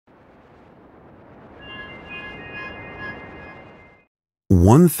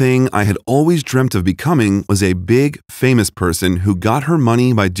One thing I had always dreamt of becoming was a big, famous person who got her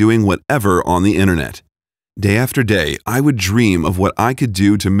money by doing whatever on the internet. Day after day, I would dream of what I could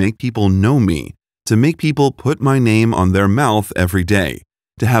do to make people know me, to make people put my name on their mouth every day,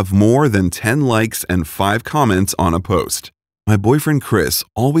 to have more than 10 likes and 5 comments on a post. My boyfriend Chris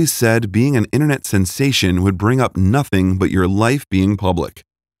always said being an internet sensation would bring up nothing but your life being public.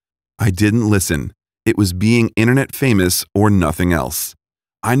 I didn't listen. It was being internet famous or nothing else.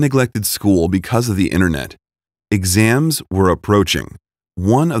 I neglected school because of the internet. Exams were approaching.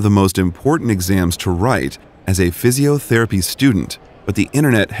 One of the most important exams to write as a physiotherapy student, but the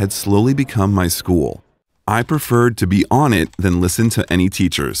internet had slowly become my school. I preferred to be on it than listen to any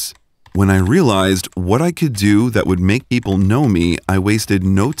teachers. When I realized what I could do that would make people know me, I wasted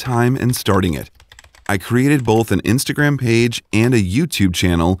no time in starting it. I created both an Instagram page and a YouTube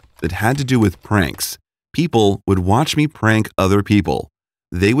channel that had to do with pranks. People would watch me prank other people.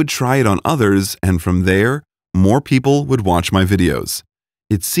 They would try it on others, and from there, more people would watch my videos.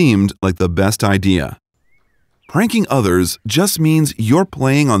 It seemed like the best idea. Pranking others just means you're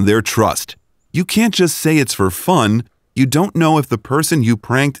playing on their trust. You can't just say it's for fun. You don't know if the person you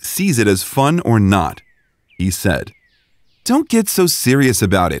pranked sees it as fun or not, he said. Don't get so serious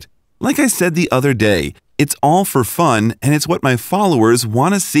about it. Like I said the other day, it's all for fun and it's what my followers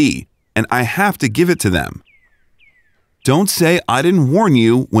want to see, and I have to give it to them. Don't say I didn't warn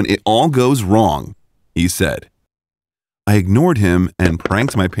you when it all goes wrong, he said. I ignored him and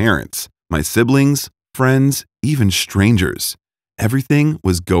pranked my parents, my siblings, friends, even strangers. Everything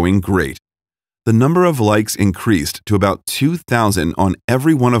was going great. The number of likes increased to about 2,000 on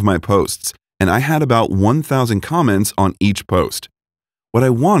every one of my posts, and I had about 1,000 comments on each post. What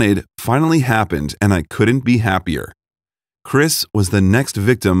I wanted finally happened, and I couldn't be happier. Chris was the next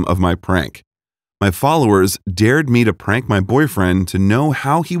victim of my prank. My followers dared me to prank my boyfriend to know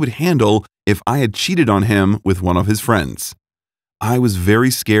how he would handle if I had cheated on him with one of his friends. I was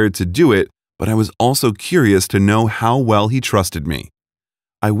very scared to do it, but I was also curious to know how well he trusted me.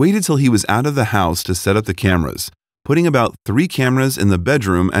 I waited till he was out of the house to set up the cameras, putting about 3 cameras in the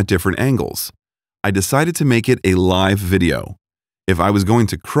bedroom at different angles. I decided to make it a live video. If I was going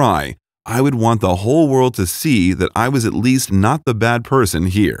to cry, I would want the whole world to see that I was at least not the bad person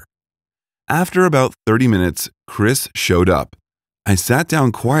here. After about 30 minutes, Chris showed up. I sat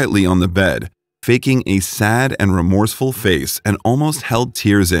down quietly on the bed, faking a sad and remorseful face and almost held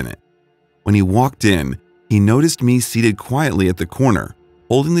tears in it. When he walked in, he noticed me seated quietly at the corner,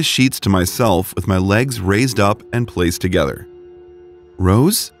 holding the sheets to myself with my legs raised up and placed together.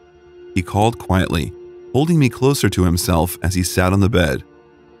 "Rose?" he called quietly, holding me closer to himself as he sat on the bed.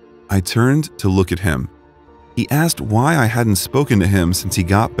 I turned to look at him. He asked why I hadn't spoken to him since he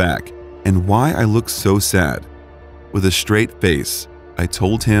got back, and why I looked so sad. With a straight face, I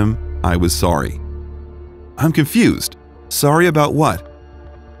told him I was sorry. "I'm confused. Sorry about what?"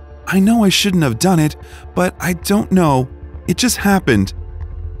 "I know I shouldn't have done it, but I don't know. It just happened."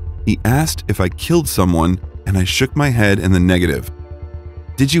 He asked if I killed someone, and I shook my head in the negative.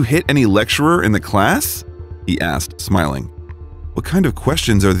 "Did you hit any lecturer in the class?" he asked, smiling. What kind of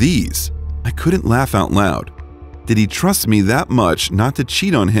questions are these? I couldn't laugh out loud. Did he trust me that much not to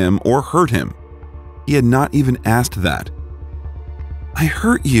cheat on him or hurt him? He had not even asked that. "I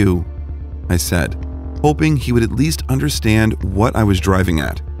hurt you," I said, hoping he would at least understand what I was driving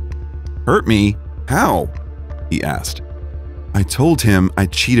at. "Hurt me? How?" he asked. I told him I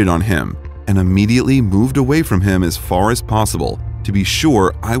cheated on him and immediately moved away from him as far as possible to be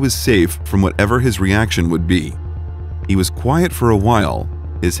sure I was safe from whatever his reaction would be. He was quiet for a while,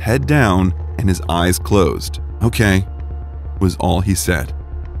 his head down and his eyes closed. "Okay," was all he said.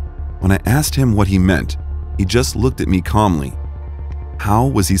 When I asked him what he meant, he just looked at me calmly. How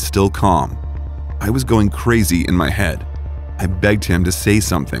was he still calm? I was going crazy in my head. I begged him to say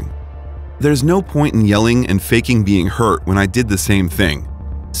something. "There's no point in yelling and faking being hurt when I did the same thing.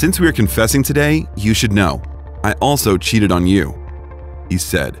 Since we are confessing today, you should know. I also cheated on you," he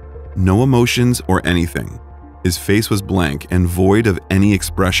said, no emotions or anything. His face was blank and void of any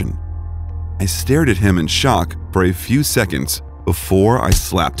expression. I stared at him in shock for a few seconds before I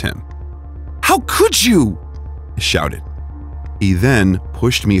slapped him. "How could you?" I shouted. He then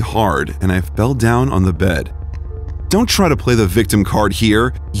pushed me hard and I fell down on the bed. "Don't try to play the victim card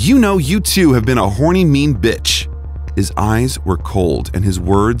here. You know you too have been a horny, mean bitch." His eyes were cold and his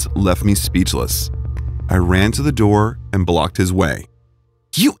words left me speechless. I ran to the door and blocked his way.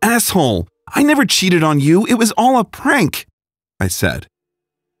 "You asshole! I never cheated on you. It was all a prank," I said.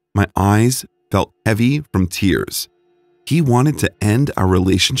 My eyes felt heavy from tears. He wanted to end our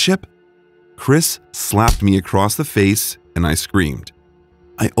relationship? Chris slapped me across the face and I screamed.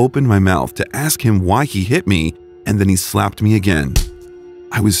 I opened my mouth to ask him why he hit me, and then he slapped me again.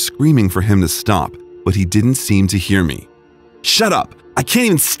 I was screaming for him to stop, but he didn't seem to hear me. "Shut up! I can't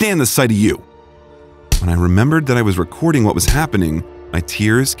even stand the sight of you!" When I remembered that I was recording what was happening, my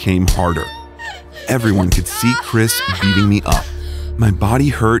tears came harder. Everyone could see Chris beating me up. My body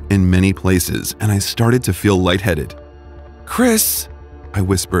hurt in many places, and I started to feel lightheaded. "Chris," I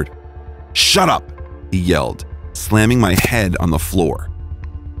whispered. "Shut up," he yelled, slamming my head on the floor.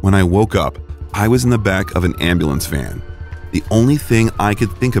 When I woke up, I was in the back of an ambulance van. The only thing I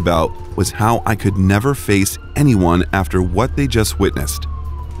could think about was how I could never face anyone after what they just witnessed.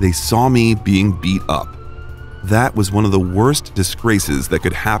 They saw me being beat up. That was one of the worst disgraces that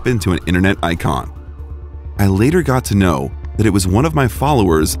could happen to an internet icon. I later got to know that it was one of my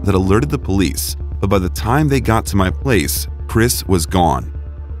followers that alerted the police, but by the time they got to my place, Chris was gone.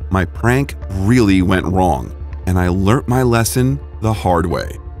 My prank really went wrong, and I learnt my lesson the hard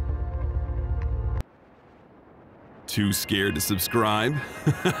way. Too scared to subscribe?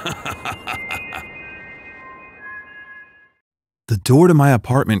 The door to my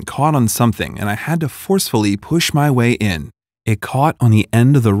apartment caught on something and I had to forcefully push my way in. It caught on the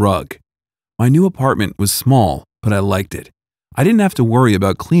end of the rug. My new apartment was small, but I liked it. I didn't have to worry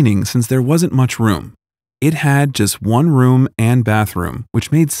about cleaning since there wasn't much room. It had just one room and bathroom,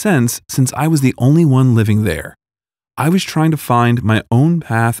 which made sense since I was the only one living there. I was trying to find my own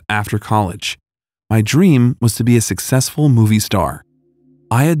path after college. My dream was to be a successful movie star.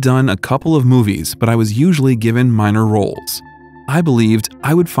 I had done a couple of movies, but I was usually given minor roles. I believed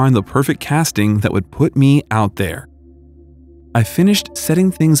I would find the perfect casting that would put me out there. I finished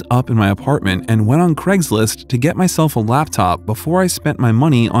setting things up in my apartment and went on Craigslist to get myself a laptop before I spent my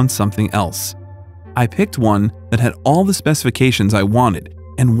money on something else. I picked one that had all the specifications I wanted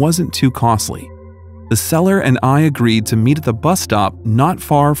and wasn't too costly. The seller and I agreed to meet at the bus stop not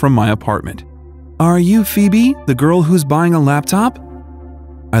far from my apartment. "Are you Phoebe, the girl who's buying a laptop?"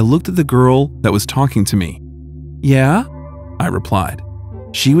 I looked at the girl that was talking to me. "Yeah," I replied.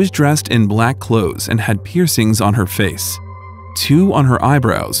 She was dressed in black clothes and had piercings on her face. 2 on her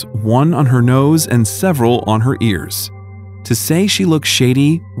eyebrows, 1 on her nose, and several on her ears. To say she looked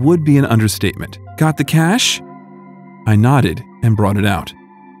shady would be an understatement. "Got the cash?" I nodded and brought it out.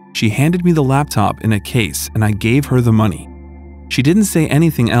 She handed me the laptop in a case and I gave her the money. She didn't say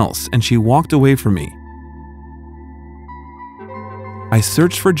anything else and she walked away from me. I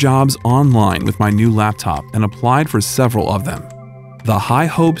searched for jobs online with my new laptop and applied for several of them. The high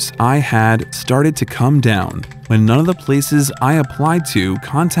hopes I had started to come down when none of the places I applied to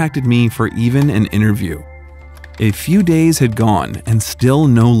contacted me for even an interview. A few days had gone and still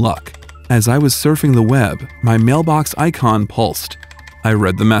no luck. As I was surfing the web, my mailbox icon pulsed. I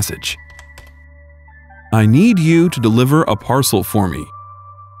read the message. "I need you to deliver a parcel for me."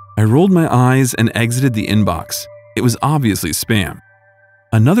 I rolled my eyes and exited the inbox. It was obviously spam.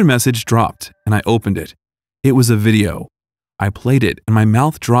 Another message dropped and I opened it. It was a video. I played it and my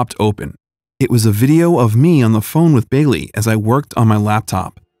mouth dropped open. It was a video of me on the phone with Bailey as I worked on my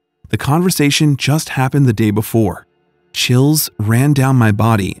laptop. The conversation just happened the day before. Chills ran down my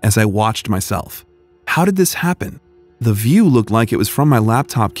body as I watched myself. How did this happen? The view looked like it was from my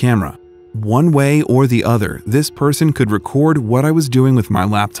laptop camera. One way or the other, this person could record what I was doing with my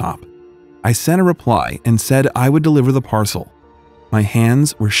laptop. I sent a reply and said I would deliver the parcel. My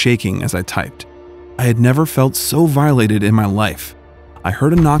hands were shaking as I typed. I had never felt so violated in my life. I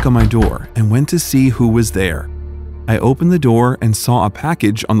heard a knock on my door and went to see who was there. I opened the door and saw a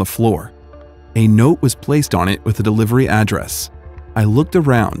package on the floor. A note was placed on it with a delivery address. I looked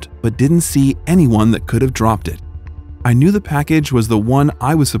around but didn't see anyone that could have dropped it. I knew the package was the one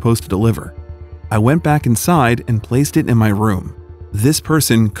I was supposed to deliver. I went back inside and placed it in my room. This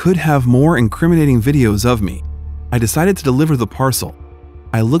person could have more incriminating videos of me. I decided to deliver the parcel.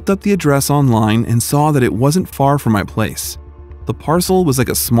 I looked up the address online and saw that it wasn't far from my place. The parcel was like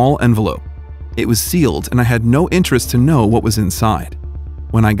a small envelope. It was sealed and I had no interest to know what was inside.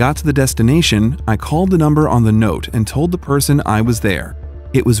 When I got to the destination, I called the number on the note and told the person I was there.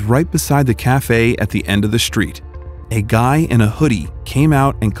 It was right beside the cafe at the end of the street. A guy in a hoodie came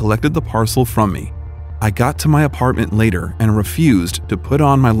out and collected the parcel from me. I got to my apartment later and refused to put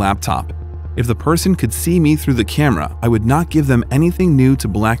on my laptop. If the person could see me through the camera, I would not give them anything new to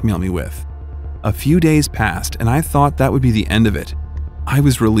blackmail me with. A few days passed and I thought that would be the end of it. I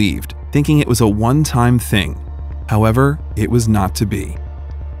was relieved, thinking it was a one-time thing. However, it was not to be.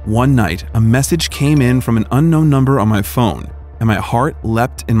 One night, a message came in from an unknown number on my phone, and my heart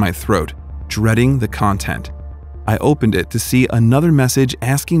leapt in my throat, dreading the content. I opened it to see another message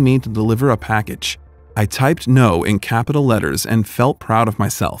asking me to deliver a package. I typed no in capital letters and felt proud of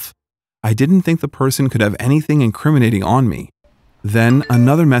myself. I didn't think the person could have anything incriminating on me. Then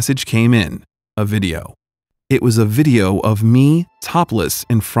another message came in, a video. It was a video of me topless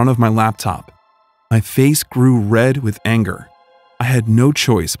in front of my laptop. My face grew red with anger. I had no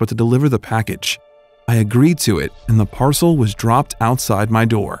choice but to deliver the package. I agreed to it, and the parcel was dropped outside my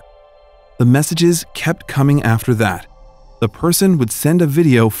door. The messages kept coming after that. The person would send a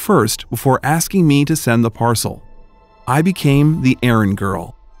video first before asking me to send the parcel. I became the errand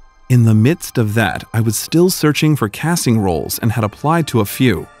girl. In the midst of that, I was still searching for casting roles and had applied to a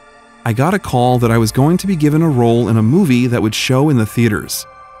few. I got a call that I was going to be given a role in a movie that would show in the theaters.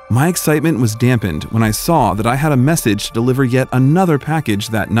 My excitement was dampened when I saw that I had a message to deliver yet another package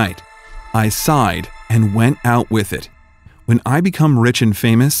that night. I sighed and went out with it. When I become rich and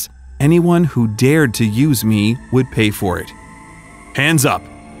famous, anyone who dared to use me would pay for it. Hands up!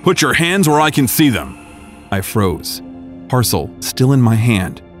 Put your hands where I can see them! I froze, parcel still in my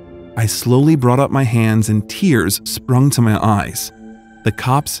hand. I slowly brought up my hands and tears sprung to my eyes. The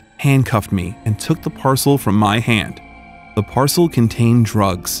cops handcuffed me and took the parcel from my hand. The parcel contained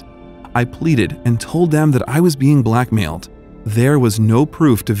drugs. I pleaded and told them that I was being blackmailed. There was no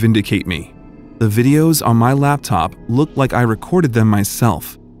proof to vindicate me. The videos on my laptop looked like I recorded them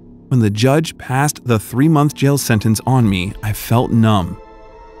myself. When the judge passed the 3-month jail sentence on me, I felt numb.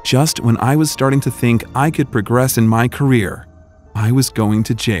 Just when I was starting to think I could progress in my career, I was going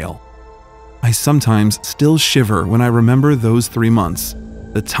to jail. I sometimes still shiver when I remember those 3 months.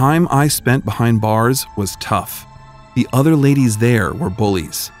 The time I spent behind bars was tough. The other ladies there were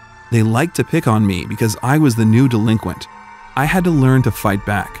bullies. They liked to pick on me because I was the new delinquent. I had to learn to fight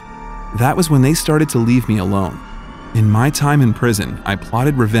back. That was when they started to leave me alone. In my time in prison, I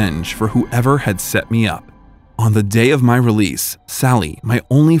plotted revenge for whoever had set me up. On the day of my release, Sally, my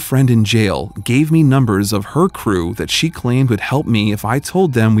only friend in jail, gave me numbers of her crew that she claimed would help me if I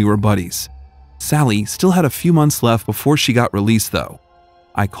told them we were buddies. Sally still had a few months left before she got released, though.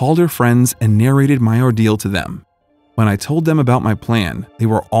 I called her friends and narrated my ordeal to them. When I told them about my plan, they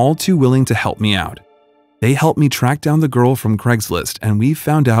were all too willing to help me out. They helped me track down the girl from Craigslist, and we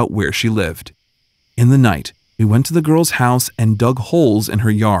found out where she lived. In the night, we went to the girl's house and dug holes in her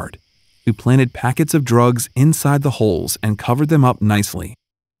yard. We planted packets of drugs inside the holes and covered them up nicely.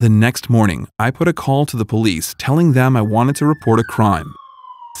 The next morning, I put a call to the police telling them I wanted to report a crime.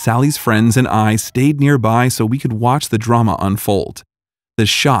 Sally's friends and I stayed nearby so we could watch the drama unfold. The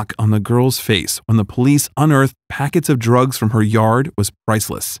shock on the girl's face when the police unearthed packets of drugs from her yard was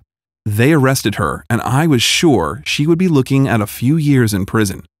priceless. They arrested her, and I was sure she would be looking at a few years in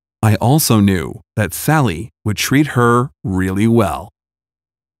prison. I also knew that Sally would treat her really well.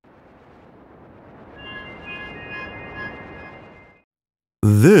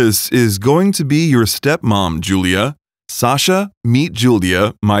 This is going to be your stepmom, Julia. Sasha, meet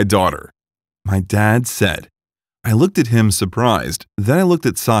Julia, my daughter, my dad said. I looked at him surprised, then I looked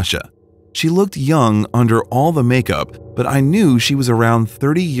at Sasha. She looked young under all the makeup, but I knew she was around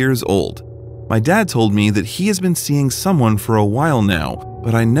 30 years old. My dad told me that he has been seeing someone for a while now,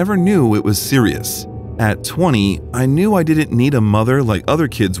 but I never knew it was serious. At 20, I knew I didn't need a mother like other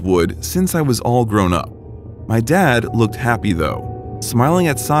kids would since I was all grown up. My dad looked happy though, smiling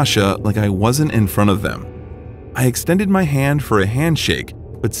at Sasha like I wasn't in front of them. I extended my hand for a handshake,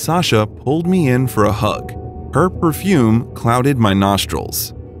 but Sasha pulled me in for a hug. Her perfume clouded my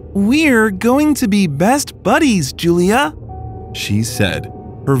nostrils. "We're going to be best buddies, Julia," she said,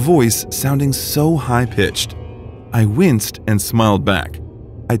 her voice sounding so high-pitched. I winced and smiled back.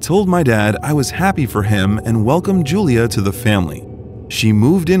 I told my dad I was happy for him and welcomed Julia to the family. She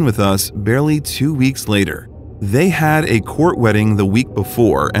moved in with us barely 2 weeks later. They had a court wedding the week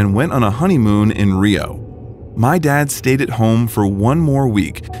before and went on a honeymoon in Rio. My dad stayed at home for 1 more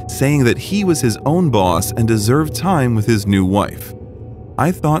week, saying that he was his own boss and deserved time with his new wife.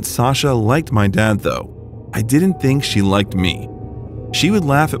 I thought Sasha liked my dad though. I didn't think she liked me. She would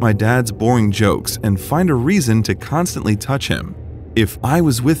laugh at my dad's boring jokes and find a reason to constantly touch him. If I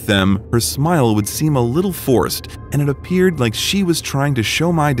was with them, her smile would seem a little forced, and it appeared like she was trying to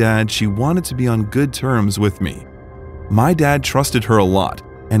show my dad she wanted to be on good terms with me. My dad trusted her a lot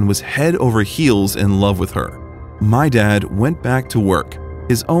and was head over heels in love with her. My dad went back to work,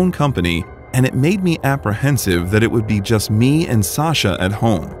 his own company, and it made me apprehensive that it would be just me and Sasha at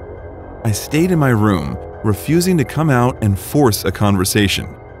home. I stayed in my room, refusing to come out and force a conversation.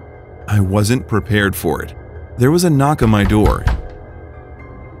 I wasn't prepared for it. There was a knock on my door.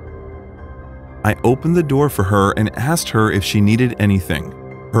 I opened the door for her and asked her if she needed anything.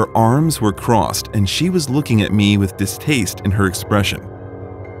 Her arms were crossed and she was looking at me with distaste in her expression.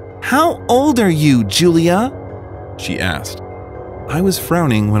 "How old are you, Julia?" she asked. I was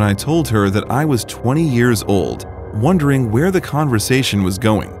frowning when I told her that I was 20 years old, wondering where the conversation was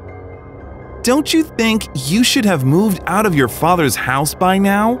going. "Don't you think you should have moved out of your father's house by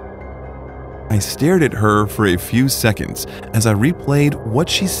now?" I stared at her for a few seconds as I replayed what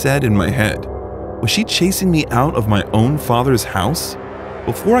she said in my head. Was she chasing me out of my own father's house?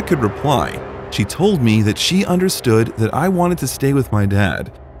 Before I could reply, she told me that she understood that I wanted to stay with my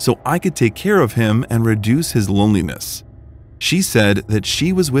dad so I could take care of him and reduce his loneliness. She said that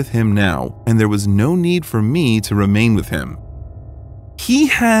she was with him now and there was no need for me to remain with him. "He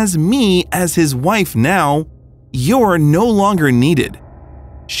has me as his wife now. You're no longer needed,"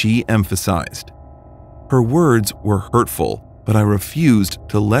 she emphasized. Her words were hurtful, but I refused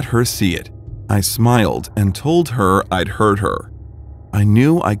to let her see it. I smiled and told her I'd hurt her. I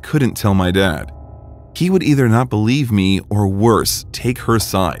knew I couldn't tell my dad. He would either not believe me or worse, take her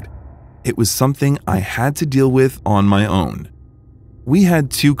side. It was something I had to deal with on my own. We had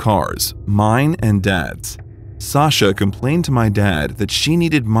 2 cars, mine and Dad's. Sasha complained to my dad that she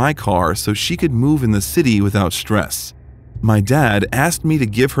needed my car so she could move in the city without stress. My dad asked me to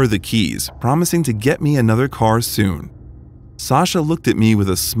give her the keys, promising to get me another car soon. Sasha looked at me with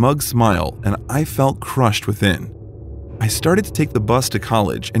a smug smile and I felt crushed within. I started to take the bus to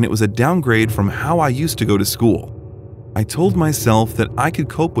college and it was a downgrade from how I used to go to school. I told myself that I could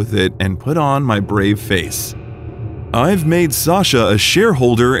cope with it and put on my brave face. "I've made Sasha a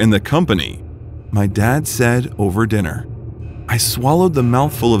shareholder in the company," my dad said over dinner. I swallowed the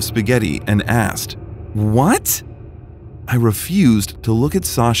mouthful of spaghetti and asked, "What?" I refused to look at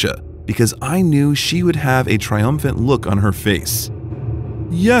Sasha because I knew she would have a triumphant look on her face.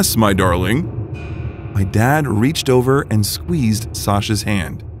 "Yes, my darling." My dad reached over and squeezed Sasha's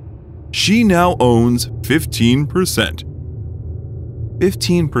hand. "She now owns 15%.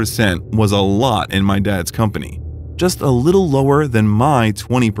 15% was a lot in my dad's company, just a little lower than my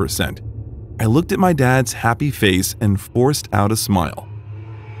 20%. I looked at my dad's happy face and forced out a smile.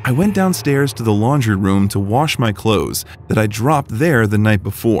 I went downstairs to the laundry room to wash my clothes that I dropped there the night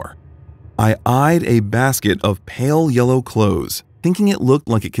before. I eyed a basket of pale yellow clothes, thinking it looked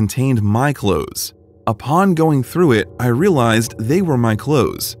like it contained my clothes. Upon going through it, I realized they were my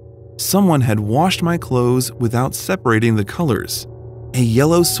clothes. Someone had washed my clothes without separating the colors. A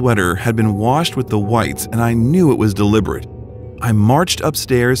yellow sweater had been washed with the whites and I knew it was deliberate. I marched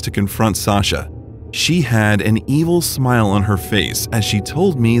upstairs to confront Sasha. She had an evil smile on her face as she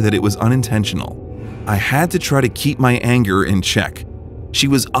told me that it was unintentional. I had to try to keep my anger in check. She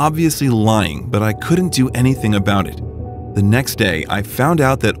was obviously lying, but I couldn't do anything about it. The next day, I found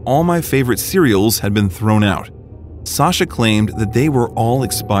out that all my favorite cereals had been thrown out. Sasha claimed that they were all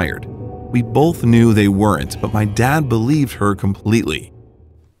expired. We both knew they weren't, but my dad believed her completely.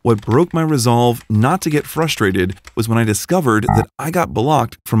 What broke my resolve not to get frustrated was when I discovered that I got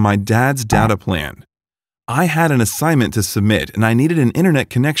blocked from my dad's data plan. I had an assignment to submit and I needed an internet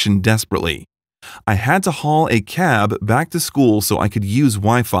connection desperately. I had to haul a cab back to school so I could use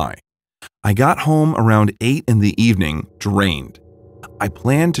Wi-Fi. I got home around 8 in the evening, drained. I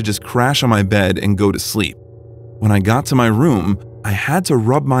planned to just crash on my bed and go to sleep. When I got to my room, I had to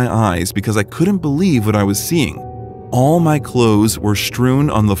rub my eyes because I couldn't believe what I was seeing. All my clothes were strewn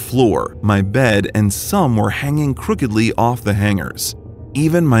on the floor, my bed, and some were hanging crookedly off the hangers.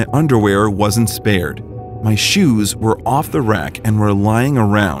 Even my underwear wasn't spared. My shoes were off the rack and were lying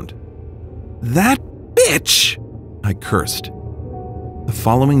around. "That bitch!" I cursed. The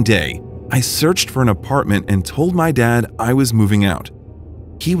following day, I searched for an apartment and told my dad I was moving out.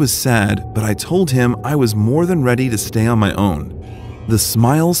 He was sad, but I told him I was more than ready to stay on my own. The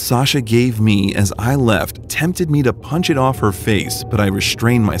smile Sasha gave me as I left tempted me to punch it off her face, but I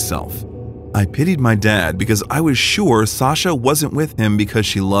restrained myself. I pitied my dad because I was sure Sasha wasn't with him because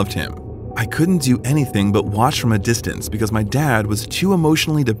she loved him. I couldn't do anything but watch from a distance because my dad was too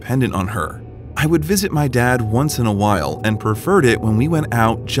emotionally dependent on her. I would visit my dad once in a while and preferred it when we went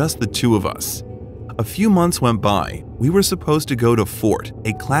out just the 2 of us. A few months went by. We were supposed to go to Fort,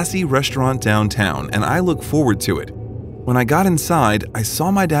 a classy restaurant downtown, and I looked forward to it. When I got inside, I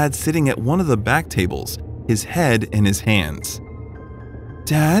saw my dad sitting at one of the back tables, his head in his hands.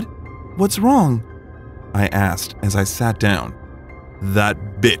 "Dad, what's wrong?" I asked as I sat down.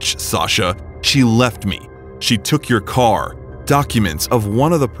 "That bitch, Sasha. She left me. She took your car, documents of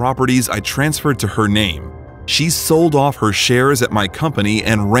one of the properties I transferred to her name. She sold off her shares at my company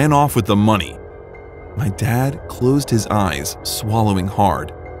and ran off with the money." My dad closed his eyes, swallowing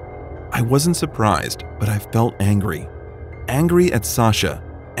hard. I wasn't surprised, but I felt angry. Angry at Sasha,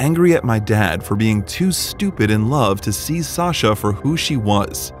 angry at my dad for being too stupid in love to see Sasha for who she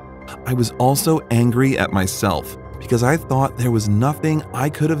was. I was also angry at myself because I thought there was nothing I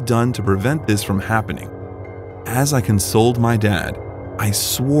could have done to prevent this from happening. As I consoled my dad, I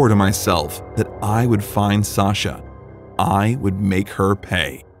swore to myself that I would find Sasha. I would make her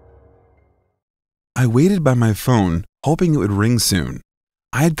pay. I waited by my phone, hoping it would ring soon.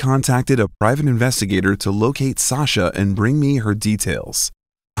 I had contacted a private investigator to locate Sasha and bring me her details.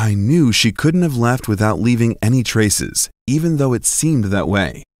 I knew she couldn't have left without leaving any traces, even though it seemed that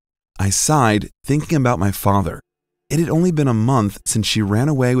way. I sighed, thinking about my father. It had only been a month since she ran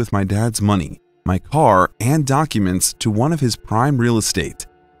away with my dad's money, my car, and documents to one of his prime real estate.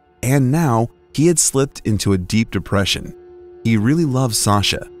 And now he had slipped into a deep depression. He really loved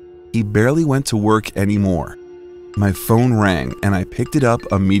Sasha. He barely went to work anymore. My phone rang and I picked it up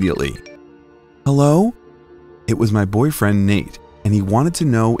immediately. Hello? It was my boyfriend Nate, and he wanted to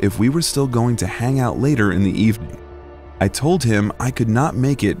know if we were still going to hang out later in the evening. I told him I could not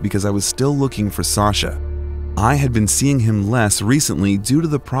make it because I was still looking for Sasha. I had been seeing him less recently due to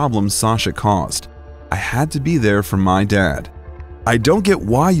the problems Sasha caused. I had to be there for my dad. I don't get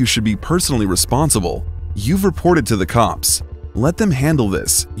why you should be personally responsible. You've reported to the cops. Let them handle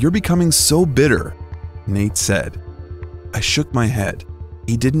this. You're becoming so bitter, Nate said. I shook my head.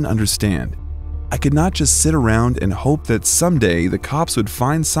 He didn't understand. I could not just sit around and hope that someday the cops would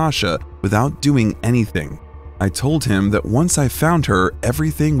find Sasha without doing anything. I told him that once I found her,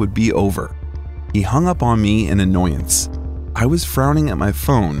 everything would be over. He hung up on me in annoyance. I was frowning at my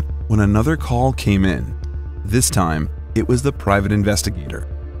phone when another call came in. This time, it was the private investigator.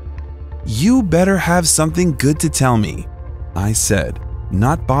 You better have something good to tell me, I said,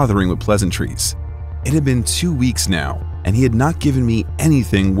 not bothering with pleasantries. It had been 2 weeks now, and he had not given me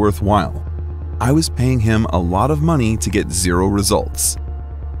anything worthwhile. I was paying him a lot of money to get 0 results.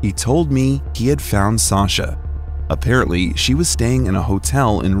 He told me he had found Sasha. Apparently, she was staying in a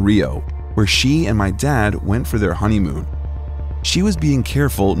hotel in Rio, where she and my dad went for their honeymoon. She was being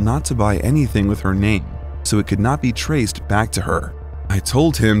careful not to buy anything with her name, so it could not be traced back to her. I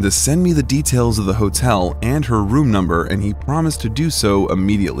told him to send me the details of the hotel and her room number, and he promised to do so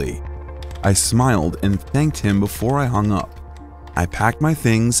immediately. I smiled and thanked him before I hung up. I packed my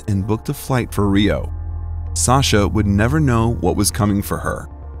things and booked a flight for Rio. Sasha would never know what was coming for her.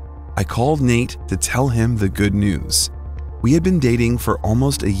 I called Nate to tell him the good news. We had been dating for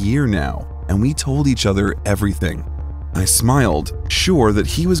almost a year now, and we told each other everything. I smiled, sure that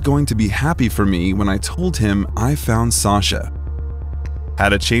he was going to be happy for me when I told him I found Sasha.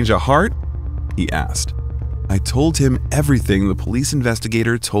 Had a change of heart? He asked. I told him everything the police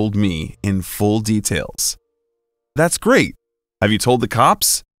investigator told me in full details. That's great. Have you told the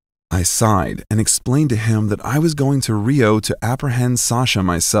cops? I sighed and explained to him that I was going to Rio to apprehend Sasha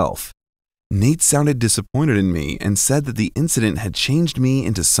myself. Nate sounded disappointed in me and said that the incident had changed me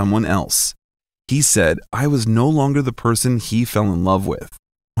into someone else. He said I was no longer the person he fell in love with.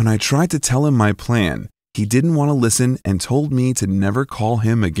 When I tried to tell him my plan, he didn't want to listen and told me to never call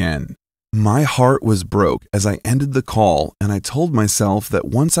him again. My heart was broke as I ended the call, and I told myself that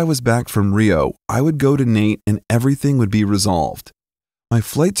once I was back from Rio, I would go to Nate and everything would be resolved. My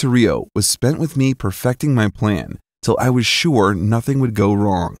flight to Rio was spent with me perfecting my plan till I was sure nothing would go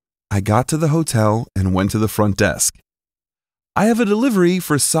wrong. I got to the hotel and went to the front desk. I have a delivery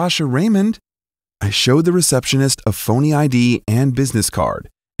for Sasha Raymond. I showed the receptionist a phony ID and business card,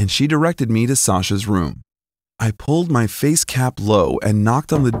 and she directed me to Sasha's room. I pulled my face cap low and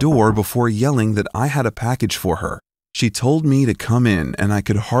knocked on the door before yelling that I had a package for her. She told me to come in, and I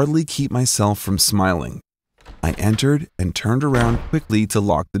could hardly keep myself from smiling. I entered and turned around quickly to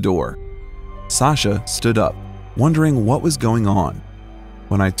lock the door. Sasha stood up, wondering what was going on.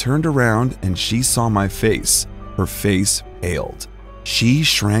 When I turned around and she saw my face, her face paled. She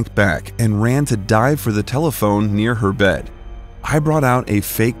shrank back and ran to dive for the telephone near her bed. I brought out a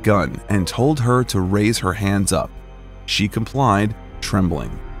fake gun and told her to raise her hands up. She complied,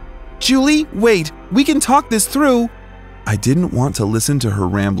 trembling. Julie, wait, we can talk this through. I didn't want to listen to her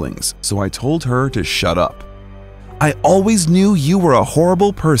ramblings, so I told her to shut up. I always knew you were a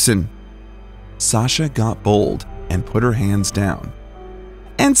horrible person. Sasha got bold and put her hands down.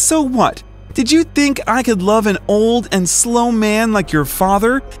 And so what? Did you think I could love an old and slow man like your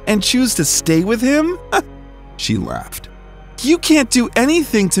father and choose to stay with him? She laughed. You can't do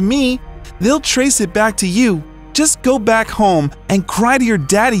anything to me. They'll trace it back to you. Just go back home and cry to your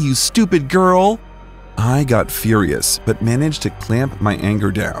daddy, you stupid girl. I got furious, but managed to clamp my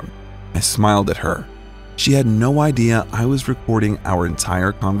anger down. I smiled at her. She had no idea I was recording our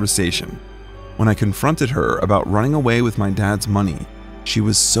entire conversation. When I confronted her about running away with my dad's money, she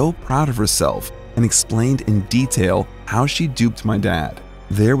was so proud of herself and explained in detail how she duped my dad.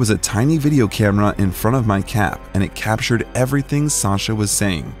 There was a tiny video camera in front of my cap, and it captured everything Sasha was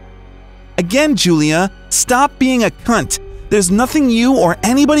saying. Again, Julia, stop being a cunt. There's nothing you or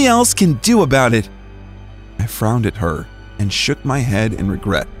anybody else can do about it. I frowned at her and shook my head in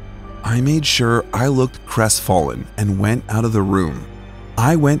regret. I made sure I looked crestfallen and went out of the room.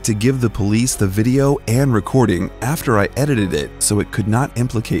 I went to give the police the video and recording after I edited it so it could not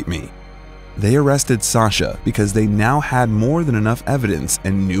implicate me. They arrested Sasha because they now had more than enough evidence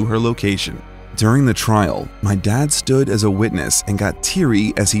and knew her location. During the trial, my dad stood as a witness and got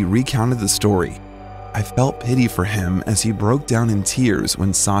teary as he recounted the story. I felt pity for him as he broke down in tears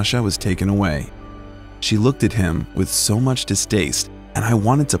when Sasha was taken away. She looked at him with so much distaste, and I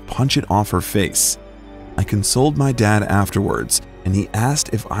wanted to punch it off her face. I consoled my dad afterwards, and he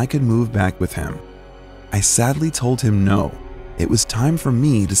asked if I could move back with him. I sadly told him no. It was time for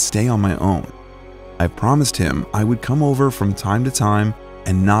me to stay on my own. I promised him I would come over from time to time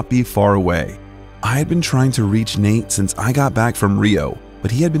and not be far away. I had been trying to reach Nate since I got back from Rio, but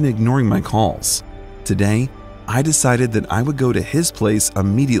he had been ignoring my calls. Today, I decided that I would go to his place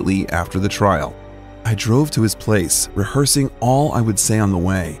immediately after the trial. I drove to his place, rehearsing all I would say on the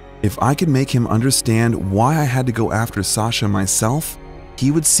way. If I could make him understand why I had to go after Sasha myself,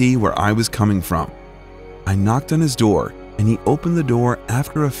 he would see where I was coming from. I knocked on his door, and he opened the door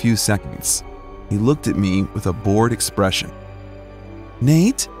after a few seconds. He looked at me with a bored expression.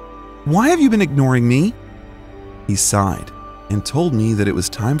 "Nate, why have you been ignoring me?" He sighed and told me that it was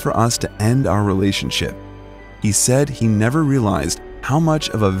time for us to end our relationship. He said he never realized how much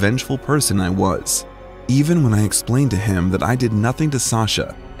of a vengeful person I was. Even when I explained to him that I did nothing to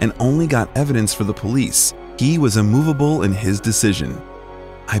Sasha and only got evidence for the police, he was immovable in his decision.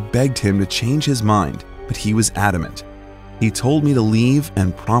 I begged him to change his mind, but he was adamant. He told me to leave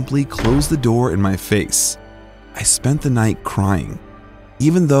and promptly closed the door in my face. I spent the night crying.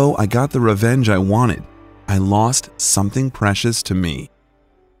 Even though I got the revenge I wanted, I lost something precious to me.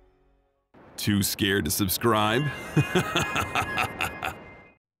 Too scared to subscribe?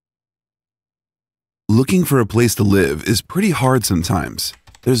 Looking for a place to live is pretty hard sometimes.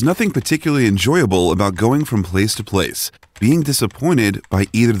 There's nothing particularly enjoyable about going from place to place, being disappointed by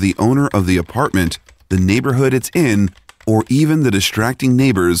either the owner of the apartment, the neighborhood it's in, or even the distracting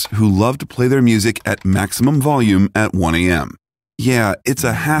neighbors who love to play their music at maximum volume at 1 a.m. Yeah, it's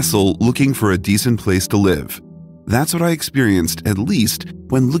a hassle looking for a decent place to live. That's what I experienced, at least,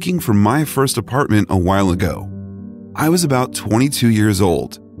 when looking for my first apartment a while ago. I was about 22 years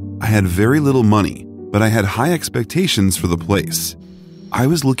old. I had very little money, but I had high expectations for the place. I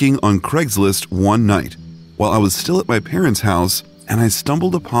was looking on Craigslist one night while I was still at my parents' house, and I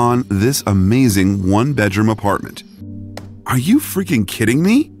stumbled upon this amazing one-bedroom apartment. "Are you freaking kidding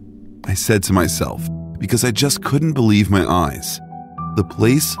me?" I said to myself, because I just couldn't believe my eyes. The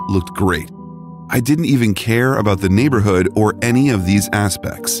place looked great. I didn't even care about the neighborhood or any of these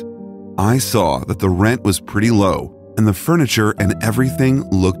aspects. I saw that the rent was pretty low, and the furniture and everything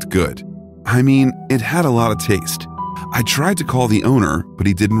looked good. I mean, it had a lot of taste. I tried to call the owner, but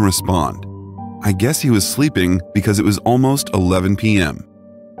he didn't respond. I guess he was sleeping because it was almost 11 p.m.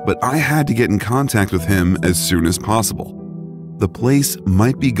 But I had to get in contact with him as soon as possible. The place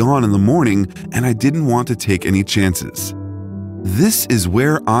might be gone in the morning, and I didn't want to take any chances. "This is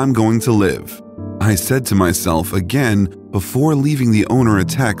where I'm going to live," I said to myself again before leaving the owner a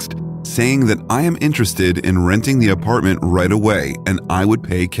text saying that I am interested in renting the apartment right away and I would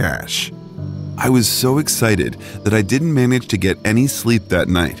pay cash. I was so excited that I didn't manage to get any sleep that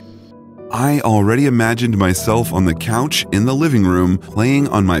night. I already imagined myself on the couch in the living room playing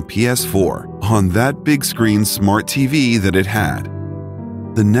on my PS4 on that big screen smart TV that it had.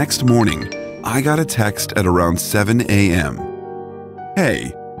 The next morning, I got a text at around 7 a.m.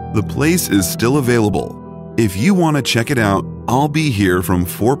 "Hey, the place is still available. If you want to check it out, I'll be here from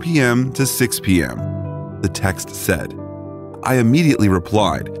 4 p.m. to 6 p.m. the text said. I immediately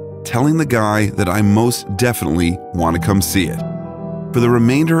replied, telling the guy that I most definitely want to come see it. For the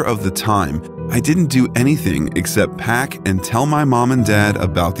remainder of the time, I didn't do anything except pack and tell my mom and dad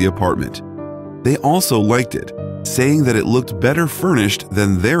about the apartment. They also liked it, saying that it looked better furnished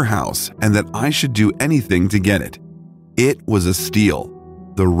than their house and that I should do anything to get it. It was a steal,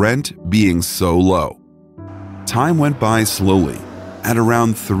 the rent being so low. Time went by slowly. At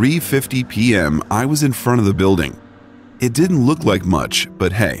around 3:50 p.m., I was in front of the building. It didn't look like much,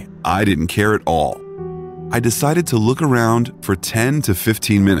 but hey, I didn't care at all. I decided to look around for 10 to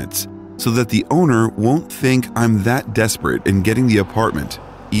 15 minutes so that the owner won't think I'm that desperate in getting the apartment,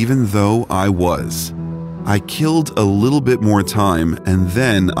 even though I was. I killed a little bit more time and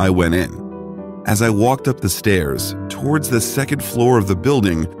then I went in. As I walked up the stairs towards the second floor of the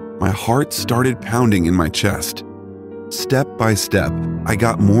building, my heart started pounding in my chest. Step by step, I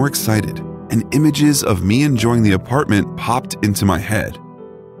got more excited, and images of me enjoying the apartment popped into my head.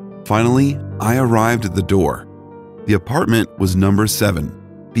 Finally, I arrived at the door. The apartment was number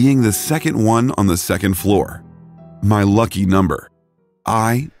 7, being the second one on the second floor. My lucky number.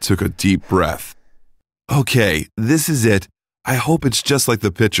 I took a deep breath. Okay, this is it. I hope it's just like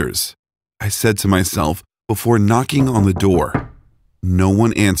the pictures, I said to myself before knocking on the door. No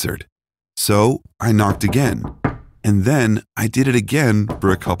one answered. So I knocked again, and then I did it again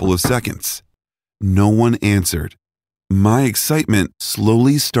for a couple of seconds. No one answered. My excitement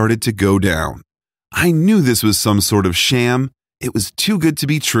slowly started to go down. I knew this was some sort of sham. It was too good to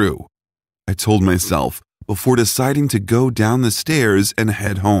be true, I told myself before deciding to go down the stairs and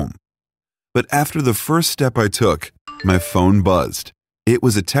head home. But after the first step I took, my phone buzzed. It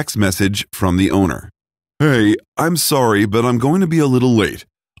was a text message from the owner. Hey, I'm sorry, but I'm going to be a little late.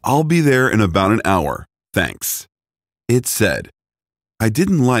 I'll be there in about an hour. Thanks. It said. I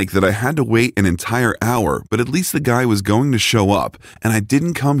didn't like that I had to wait an entire hour, but at least the guy was going to show up, and I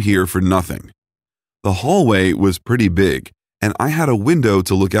didn't come here for nothing. The hallway was pretty big, and I had a window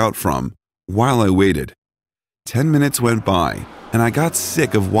to look out from while I waited. 10 minutes went by, and I got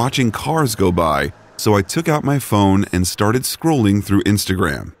sick of watching cars go by, so I took out my phone and started scrolling through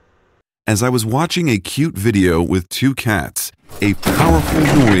Instagram. As I was watching a cute video with 2 cats, a powerful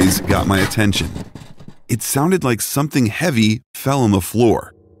noise got my attention. It sounded like something heavy fell on the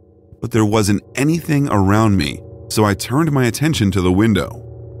floor, but there wasn't anything around me, so I turned my attention to the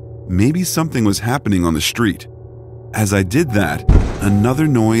window. Maybe something was happening on the street. As I did that, another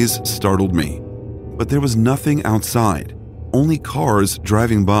noise startled me, but there was nothing outside, only cars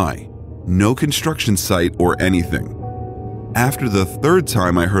driving by, no construction site or anything. After the 3rd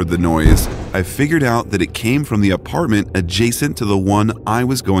time I heard the noise, I figured out that it came from the apartment adjacent to the one I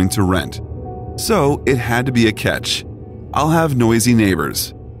was going to rent. So it had to be a catch. I'll have noisy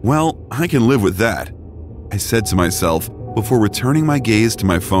neighbors. Well, I can live with that, I said to myself before returning my gaze to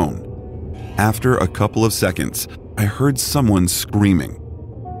my phone. After a couple of seconds, I heard someone screaming.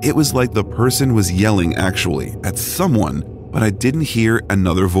 It was like the person was yelling actually at someone, but I didn't hear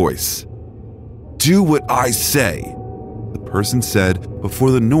another voice. Do what I say, the person said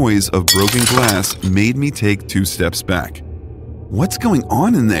before the noise of broken glass made me take 2 steps back. What's going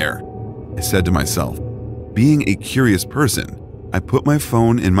on in there? I said to myself. Being a curious person, I put my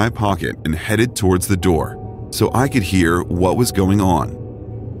phone in my pocket and headed towards the door so I could hear what was going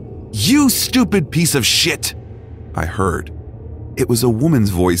on. You stupid piece of shit, I heard. It was a woman's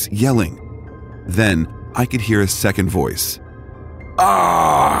voice yelling. Then I could hear a second voice.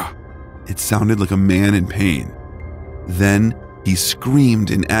 Ah! It sounded like a man in pain. Then he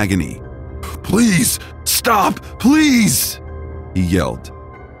screamed in agony. Please, stop, please, he yelled.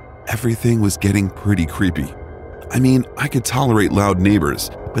 Everything was getting pretty creepy. I mean, I could tolerate loud neighbors,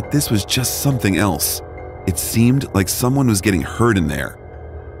 but this was just something else. It seemed like someone was getting hurt in there.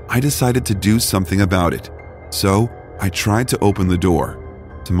 I decided to do something about it, so I tried to open the door.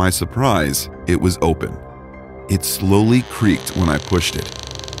 To my surprise, it was open. It slowly creaked when I pushed it.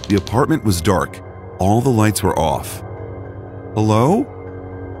 The apartment was dark. All the lights were off. Hello?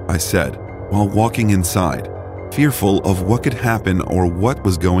 I said while walking inside, fearful of what could happen or what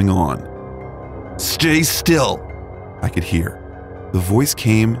was going on. Stay still, I could hear. The voice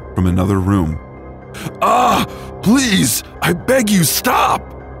came from another room. Ah, please, I beg you, stop,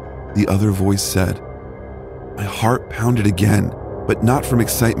 the other voice said. My heart pounded again, but not from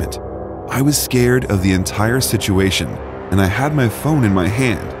excitement. I was scared of the entire situation, and I had my phone in my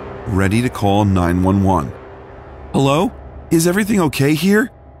hand, ready to call 911. Hello? Is everything okay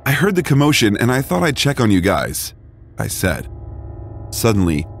here? I heard the commotion and I thought I'd check on you guys, I said.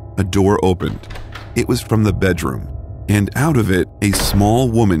 Suddenly, a door opened. It was from the bedroom, and out of it, a small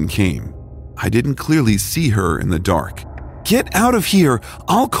woman came. I didn't clearly see her in the dark. Get out of here!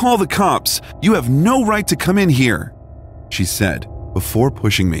 I'll call the cops! You have no right to come in here, she said before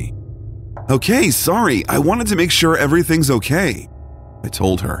pushing me. Okay, sorry, I wanted to make sure everything's okay, I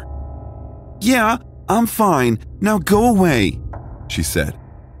told her. Yeah, I'm fine. Now go away, she said.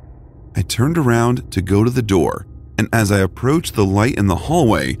 I turned around to go to the door, and as I approached the light in the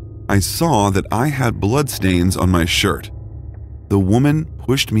hallway, I saw that I had bloodstains on my shirt. The woman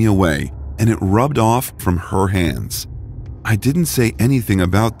pushed me away, and it rubbed off from her hands. I didn't say anything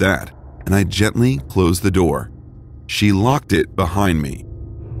about that, and I gently closed the door. She locked it behind me.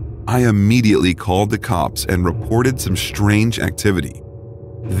 I immediately called the cops and reported some strange activity.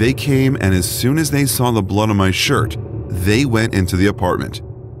 They came, and as soon as they saw the blood on my shirt, they went into the apartment.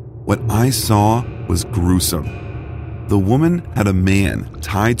 What I saw was gruesome. The woman had a man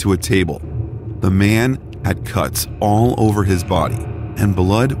tied to a table. The man had cuts all over his body, and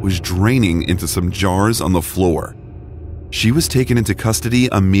blood was draining into some jars on the floor. She was taken into custody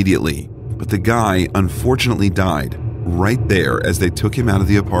immediately, but the guy unfortunately died right there as they took him out of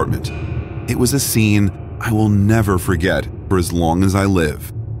the apartment. It was a scene I will never forget for as long as I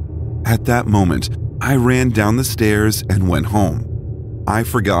live. At that moment, I ran down the stairs and went home. I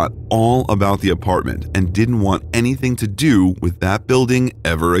forgot all about the apartment and didn't want anything to do with that building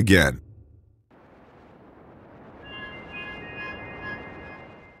ever again.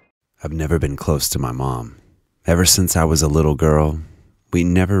 I've never been close to my mom. Ever since I was a little girl, we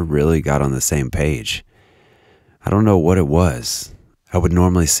never really got on the same page. I don't know what it was. I would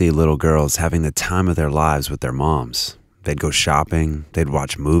normally see little girls having the time of their lives with their moms. They'd go shopping, they'd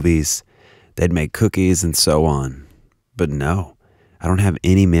watch movies, they'd make cookies and so on. But no, I don't have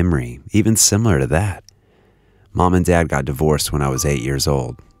any memory, even similar to that. Mom and Dad got divorced when I was 8 years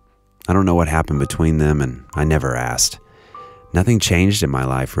old. I don't know what happened between them, and I never asked. Nothing changed in my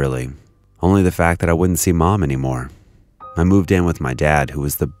life, really. Only the fact that I wouldn't see Mom anymore. I moved in with my dad, who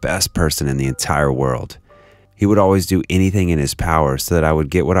was the best person in the entire world. He would always do anything in his power so that I would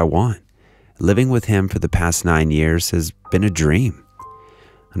get what I want. Living with him for the past 9 years has been a dream.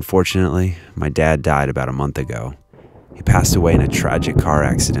 Unfortunately, my dad died about a month ago. He passed away in a tragic car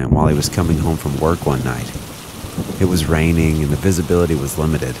accident while he was coming home from work one night. It was raining and the visibility was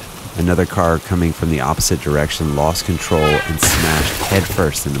limited. Another car coming from the opposite direction lost control and smashed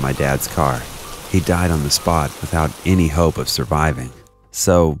headfirst into my dad's car. He died on the spot without any hope of surviving.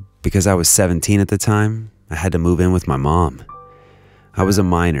 So, because I was 17 at the time, I had to move in with my mom. I was a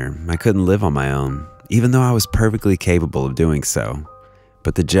minor. I couldn't live on my own, even though I was perfectly capable of doing so.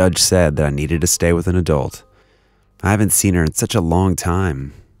 But the judge said that I needed to stay with an adult. I haven't seen her in such a long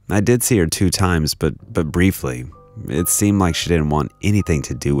time. I did see her 2 times, but briefly. It seemed like she didn't want anything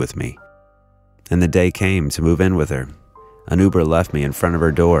to do with me. And the day came to move in with her. An Uber left me in front of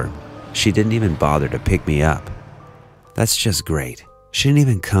her door. She didn't even bother to pick me up. That's just great. She didn't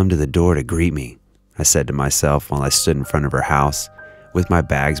even come to the door to greet me, I said to myself while I stood in front of her house with my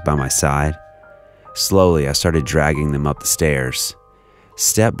bags by my side. Slowly, I started dragging them up the stairs.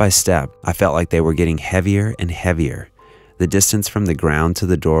 Step by step, I felt like they were getting heavier and heavier. The distance from the ground to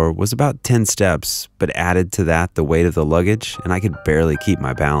the door was about 10 steps, but added to that the weight of the luggage, and I could barely keep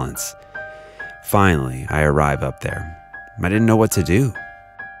my balance. Finally, I arrive up there. I didn't know what to do.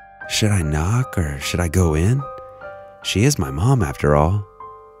 Should I knock or should I go in? She is my mom after all.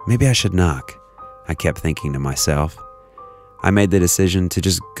 Maybe I should knock, I kept thinking to myself. I made the decision to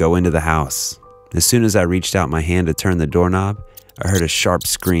just go into the house. As soon as I reached out my hand to turn the doorknob, I heard a sharp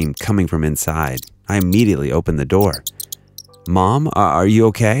scream coming from inside. I immediately opened the door. "Mom, are you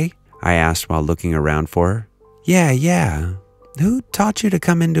okay?" I asked while looking around for her. Yeah. Who taught you to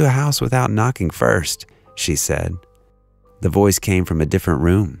come into a house without knocking first?" she said. The voice came from a different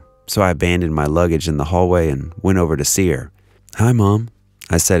room, so I abandoned my luggage in the hallway and went over to see her. "Hi, Mom,"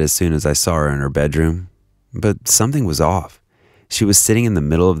 I said as soon as I saw her in her bedroom. But something was off. She was sitting in the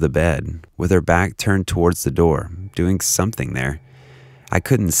middle of the bed, with her back turned towards the door, doing something there. I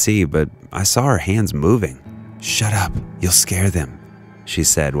couldn't see, but I saw her hands moving. "Shut up, you'll scare them," she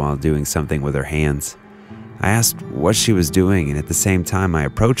said while doing something with her hands. I asked what she was doing, and at the same time I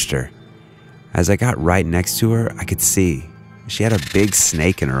approached her. As I got right next to her, I could see she had a big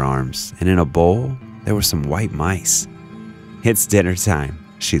snake in her arms, and in a bowl, there were some white mice. "It's dinner time,"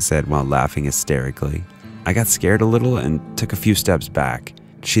 she said while laughing hysterically. I got scared a little and took a few steps back.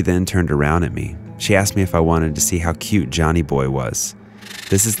 She then turned around at me. She asked me if I wanted to see how cute Johnny Boy was.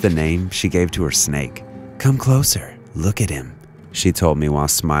 This is the name she gave to her snake. "Come closer, look at him," she told me while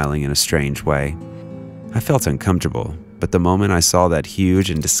smiling in a strange way. I felt uncomfortable, but the moment I saw that huge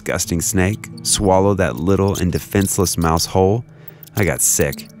and disgusting snake swallow that little and defenseless mouse whole, I got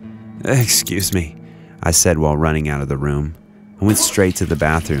sick. "Excuse me," I said while running out of the room. I went straight to the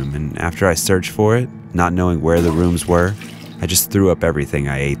bathroom, and after I searched for it, not knowing where the rooms were, I just threw up everything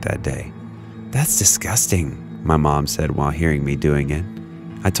I ate that day. "That's disgusting," my mom said while hearing me doing it.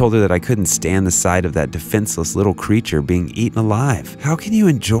 I told her that I couldn't stand the sight of that defenseless little creature being eaten alive. "How can you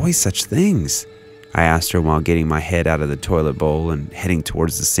enjoy such things?" I asked her while getting my head out of the toilet bowl and heading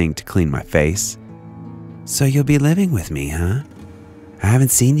towards the sink to clean my face. "So you'll be living with me, huh? I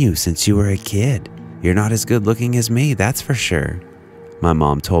haven't seen you since you were a kid. You're not as good looking as me, that's for sure," my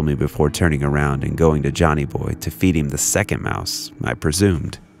mom told me before turning around and going to Johnny Boy to feed him the second mouse, I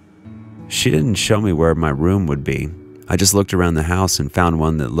presumed. She didn't show me where my room would be. I just looked around the house and found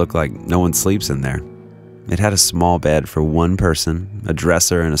one that looked like no one sleeps in there. It had a small bed for one person, a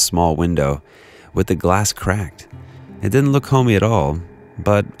dresser, and a small window with the glass cracked. It didn't look homey at all,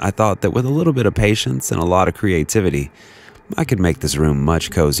 but I thought that with a little bit of patience and a lot of creativity, I could make this room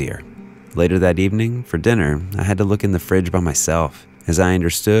much cozier. Later that evening, for dinner, I had to look in the fridge by myself. As I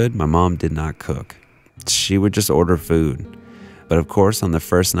understood, my mom did not cook. She would just order food. But of course, on the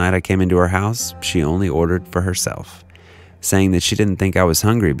first night I came into her house, she only ordered for herself, saying that she didn't think I was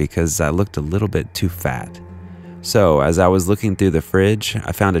hungry because I looked a little bit too fat. So, as I was looking through the fridge,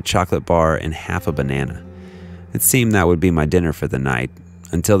 I found a chocolate bar and half a banana. It seemed that would be my dinner for the night,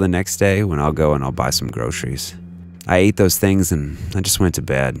 until the next day when I'll go and I'll buy some groceries. I ate those things and I just went to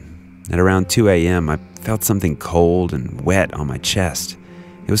bed. At around 2 a.m., I felt something cold and wet on my chest.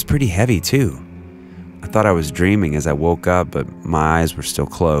 It was pretty heavy too. I thought I was dreaming as I woke up, but my eyes were still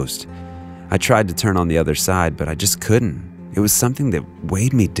closed. I tried to turn on the other side, but I just couldn't. It was something that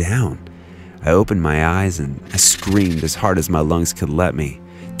weighed me down. I opened my eyes and I screamed as hard as my lungs could let me.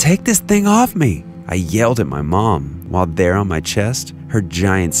 "Take this thing off me!" I yelled at my mom, while there on my chest, her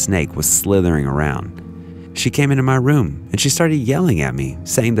giant snake was slithering around. She came into my room and she started yelling at me,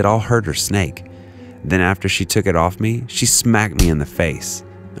 saying that I'll hurt her snake. Then after she took it off me, she smacked me in the face.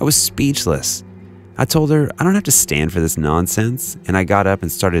 I was speechless. I told her I don't have to stand for this nonsense, and I got up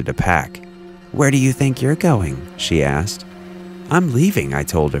and started to pack. "Where do you think you're going?" she asked. "I'm leaving," I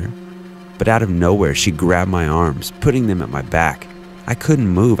told her. But out of nowhere, she grabbed my arms, putting them at my back. I couldn't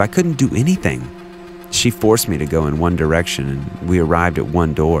move. I couldn't do anything. She forced me to go in one direction, and we arrived at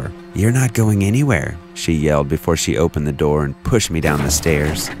one door. "You're not going anywhere," she yelled before she opened the door and pushed me down the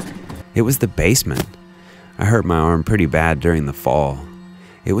stairs. It was the basement. I hurt my arm pretty bad during the fall.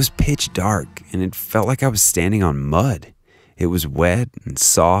 It was pitch dark, and it felt like I was standing on mud. It was wet and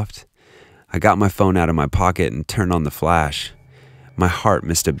soft. I got my phone out of my pocket and turned on the flash. My heart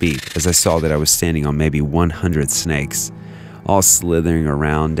missed a beat as I saw that I was standing on maybe 100 snakes, all slithering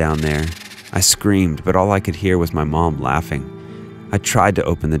around down there. I screamed, but all I could hear was my mom laughing. I tried to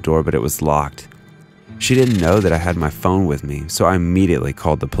open the door, but it was locked. She didn't know that I had my phone with me, so I immediately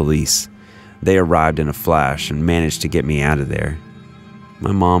called the police. They arrived in a flash and managed to get me out of there.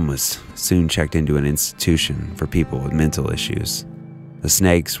 My mom was soon checked into an institution for people with mental issues. The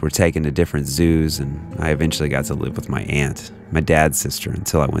snakes were taken to different zoos, and I eventually got to live with my aunt, my dad's sister,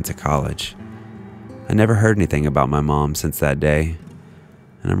 until I went to college. I never heard anything about my mom since that day,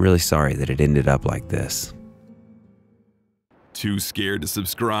 and I'm really sorry that it ended up like this. Too scared to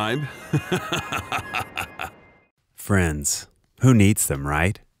subscribe? Friends. Who needs them,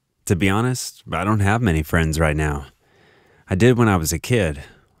 right? To be honest, I don't have many friends right now. I did when I was a kid,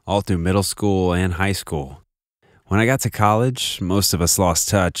 all through middle school and high school. When I got to college, most of us lost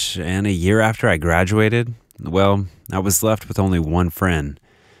touch, and a year after I graduated, well, I was left with only one friend,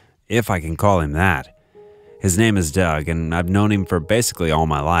 if I can call him that. His name is Doug, and I've known him for basically all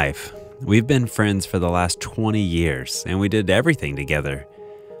my life. We've been friends for the last 20 years, and we did everything together.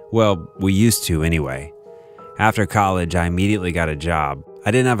 Well, we used to anyway. After college, I immediately got a job.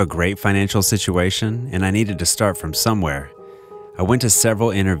 I didn't have a great financial situation, and I needed to start from somewhere. I went to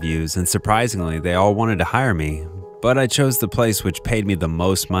several interviews, and surprisingly, they all wanted to hire me, but I chose the place which paid me the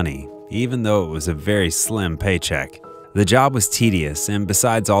most money, even though it was a very slim paycheck. The job was tedious, and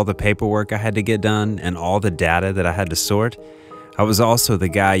besides all the paperwork I had to get done and all the data that I had to sort, I was also the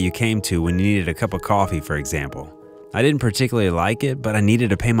guy you came to when you needed a cup of coffee, for example. I didn't particularly like it, but I needed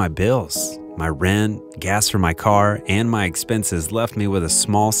to pay my bills. My rent, gas for my car, and my expenses left me with a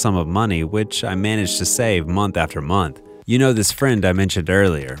small sum of money, which I managed to save month after month. You know this friend I mentioned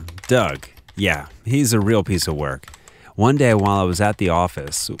earlier, Doug. Yeah, he's a real piece of work. One day while I was at the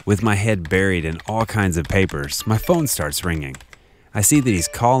office, with my head buried in all kinds of papers, my phone starts ringing. I see that he's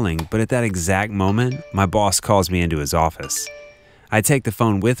calling, but at that exact moment, my boss calls me into his office. I take the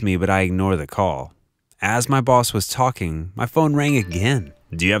phone with me, but I ignore the call. As my boss was talking, my phone rang again.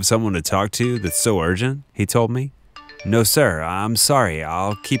 "Do you have someone to talk to that's so urgent?" he told me. "No, sir, I'm sorry.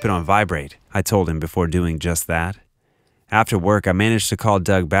 I'll keep it on vibrate," I told him before doing just that. After work, I managed to call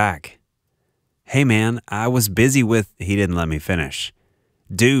Doug back. "Hey man, I was busy with..." He didn't let me finish.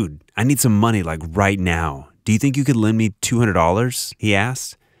 "Dude, I need some money like right now. Do you think you could lend me $200? He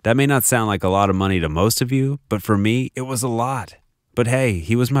asked. That may not sound like a lot of money to most of you, but for me, it was a lot. But hey,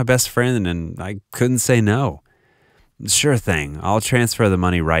 he was my best friend and I couldn't say no. "Sure thing, I'll transfer the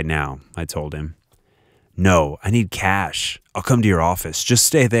money right now," I told him. "No, I need cash. I'll come to your office. Just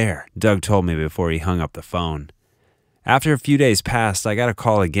stay there," Doug told me before he hung up the phone. After a few days passed, I got a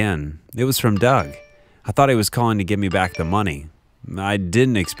call again. It was from Doug. I thought he was calling to give me back the money. I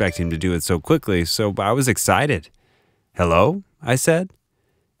didn't expect him to do it so quickly, so I was excited. "Hello?" I said.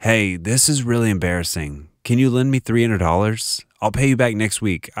 "Hey, this is really embarrassing. Can you lend me $300? I'll pay you back next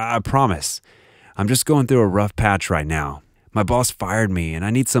week. I promise. I'm just going through a rough patch right now. My boss fired me and I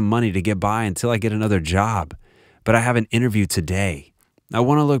need some money to get by until I get another job. But I have an interview today. I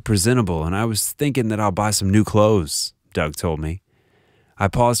want to look presentable and I was thinking that I'll buy some new clothes, Doug told me. I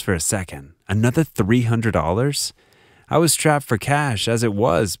paused for a second. Another $300? I was strapped for cash as it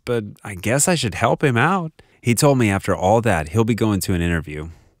was, but I guess I should help him out. He told me after all that he'll be going to an interview.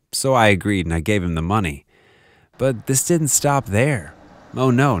 So I agreed and I gave him the money. But this didn't stop there. Oh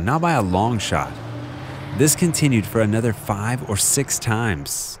no, not by a long shot. This continued for another 5 or 6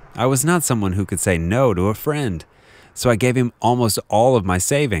 times. I was not someone who could say no to a friend, so I gave him almost all of my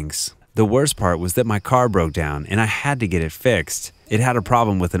savings. The worst part was that my car broke down and I had to get it fixed. It had a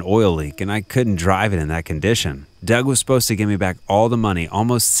problem with an oil leak and I couldn't drive it in that condition. Doug was supposed to give me back all the money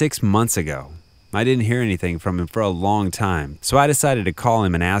almost 6 months ago. I didn't hear anything from him for a long time, so I decided to call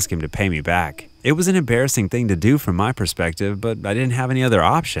him and ask him to pay me back. It was an embarrassing thing to do from my perspective, but I didn't have any other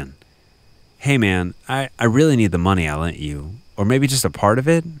option. Hey man, I really need the money I lent you, or maybe just a part of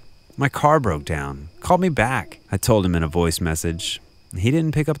it. My car broke down. Call me back, I told him in a voice message. He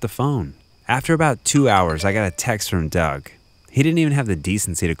didn't pick up the phone. After about 2 hours, I got a text from Doug. He didn't even have the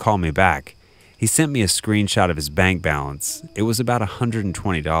decency to call me back. He sent me a screenshot of his bank balance. It was about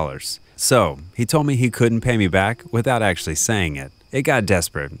 $120. So, he told me he couldn't pay me back without actually saying it. It got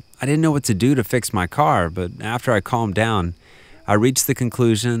desperate. I didn't know what to do to fix my car, but after I calmed down, I reached the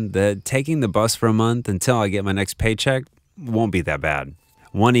conclusion that taking the bus for a month until I get my next paycheck won't be that bad.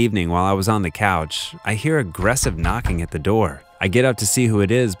 One evening while I was on the couch, I hear aggressive knocking at the door. I get up to see who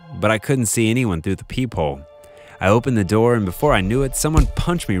it is, but I couldn't see anyone through the peephole. I opened the door and before I knew it, someone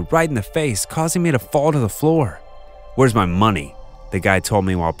punched me right in the face, causing me to fall to the floor. "Where's my money?" the guy told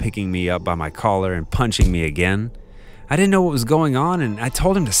me while picking me up by my collar and punching me again. I didn't know what was going on and I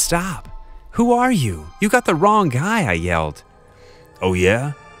told him to stop. "Who are you? You got the wrong guy," I yelled. "Oh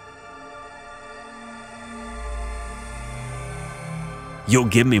yeah? You'll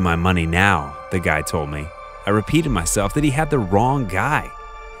give me my money now," the guy told me. I repeated myself that he had the wrong guy.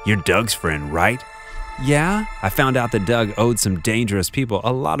 "You're Doug's friend, right?" "Yeah." I found out that Doug owed some dangerous people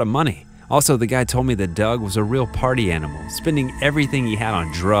a lot of money. Also, the guy told me that Doug was a real party animal, spending everything he had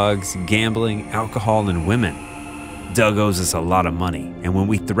on drugs, gambling, alcohol, and women. "Doug owes us a lot of money, and when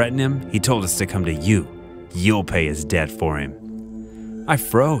we threatened him, he told us to come to you. You'll pay his debt for him." I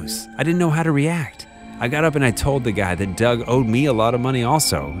froze. I didn't know how to react. I got up and I told the guy that Doug owed me a lot of money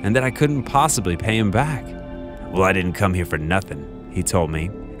also, and that I couldn't possibly pay him back. "Well, I didn't come here for nothing," he told me.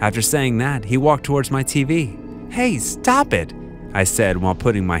 After saying that, he walked towards my TV. "Hey, stop it," I said while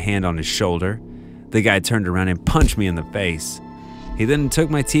putting my hand on his shoulder. The guy turned around and punched me in the face. He then took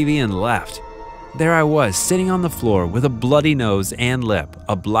my TV and left. There I was, sitting on the floor with a bloody nose and lip,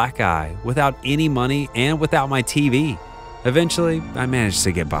 a black eye, without any money and without my TV. Eventually, I managed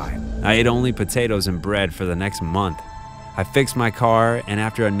to get by. I ate only potatoes and bread for the next month. I fixed my car, and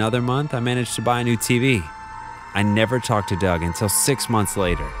after another month, I managed to buy a new TV. I never talked to Doug until 6 months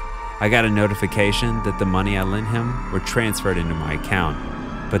later. I got a notification that the money I lent him were transferred into my account,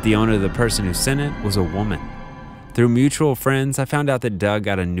 but the owner of the person who sent it was a woman. Through mutual friends, I found out that Doug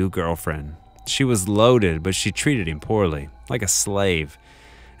got a new girlfriend. She was loaded, but she treated him poorly, like a slave,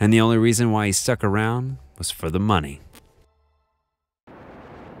 and the only reason why he stuck around was for the money.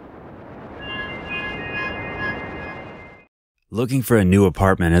 Looking for a new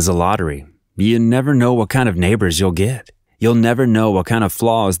apartment is a lottery. You never know what kind of neighbors you'll get. You'll never know what kind of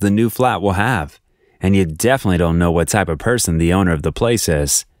flaws the new flat will have. And you definitely don't know what type of person the owner of the place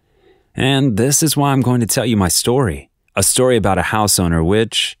is. And this is why I'm going to tell you my story. A story about a house owner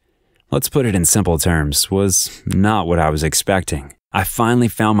which, let's put it in simple terms, was not what I was expecting. I finally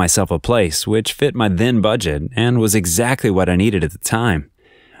found myself a place which fit my then budget and was exactly what I needed at the time.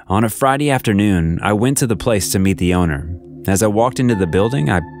 On a Friday afternoon, I went to the place to meet the owner. As I walked into the building,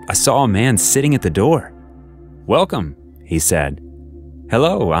 I saw a man sitting at the door. "Welcome," he said.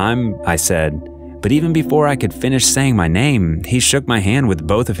 "Hello, I said. But even before I could finish saying my name, he shook my hand with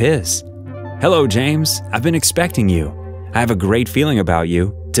both of his. "Hello, James. I've been expecting you. I have a great feeling about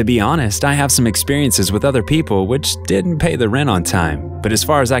you. To be honest, I have some experiences with other people which didn't pay the rent on time. But as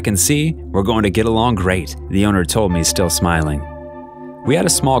far as I can see, we're going to get along great," the owner told me, still smiling. We had a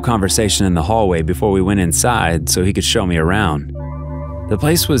small conversation in the hallway before we went inside so he could show me around. The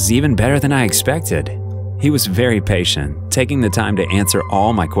place was even better than I expected. He was very patient, taking the time to answer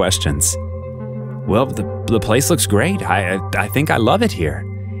all my questions. "Well, the place looks great. I think I love it here.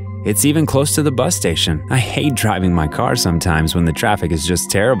 It's even close to the bus station. I hate driving my car sometimes when the traffic is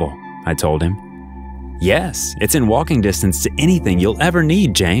just terrible," I told him. "Yes, it's in walking distance to anything you'll ever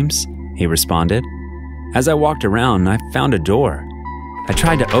need, James," he responded. As I walked around, I found a door. I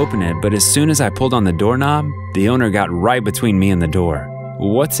tried to open it, but as soon as I pulled on the doorknob, the owner got right between me and the door.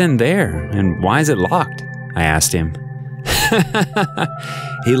 "What's in there, and why is it locked?" I asked him.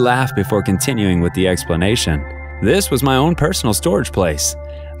 He laughed before continuing with the explanation. "This was my own personal storage place.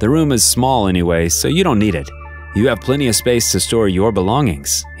 The room is small anyway, so you don't need it. You have plenty of space to store your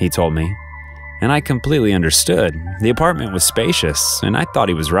belongings," he told me. And I completely understood. The apartment was spacious, and I thought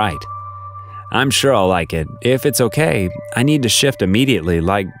he was right. "I'm sure I'll like it. If it's okay, I need to shift immediately,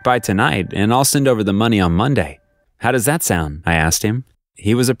 like by tonight, and I'll send over the money on Monday. How does that sound?" I asked him.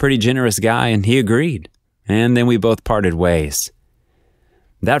 He was a pretty generous guy, and he agreed. And then we both parted ways.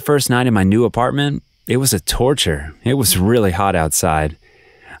 That first night in my new apartment, it was a torture. It was really hot outside.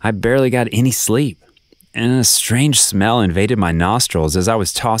 I barely got any sleep, and a strange smell invaded my nostrils as I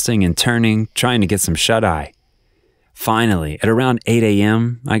was tossing and turning, trying to get some shut-eye. Finally, at around 8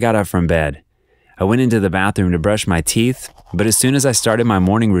 a.m., I got up from bed. I went into the bathroom to brush my teeth, but as soon as I started my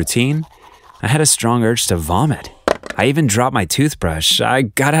morning routine, I had a strong urge to vomit. I even dropped my toothbrush. I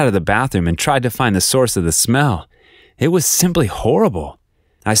got out of the bathroom and tried to find the source of the smell. It was simply horrible.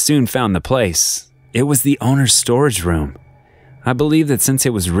 I soon found the place. It was the owner's storage room. I believe that since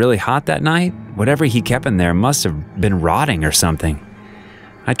it was really hot that night, whatever he kept in there must have been rotting or something.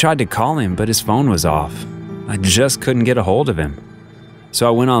 I tried to call him, but his phone was off. I just couldn't get a hold of him. So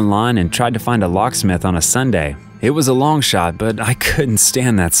I went online and tried to find a locksmith on a Sunday. It was a long shot, but I couldn't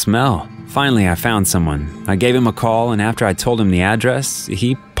stand that smell. Finally, I found someone. I gave him a call, and after I told him the address,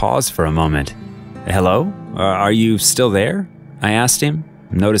 he paused for a moment. "Hello? Are you still there?" I asked him,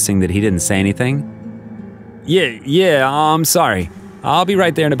 noticing that he didn't say anything. Yeah, I'm sorry. I'll be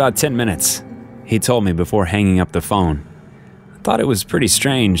right there in about 10 minutes, he told me before hanging up the phone. I thought it was pretty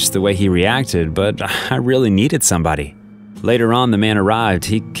strange the way he reacted, but I really needed somebody. Later on, the man arrived.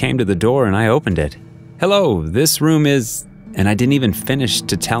 He came to the door and I opened it. "Hello, this room is..." And I didn't even finish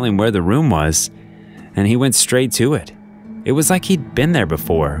to tell him where the room was, and he went straight to it. It was like he'd been there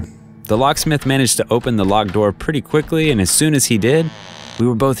before. The locksmith managed to open the locked door pretty quickly, and as soon as he did, we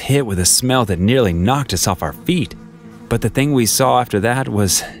were both hit with a smell that nearly knocked us off our feet. But the thing we saw after that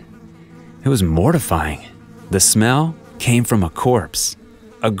was... it was mortifying. The smell came from a corpse.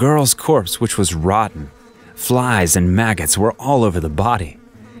 A girl's corpse which was rotten. Flies and maggots were all over the body.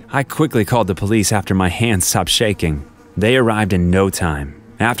 I quickly called the police after my hands stopped shaking. They arrived in no time.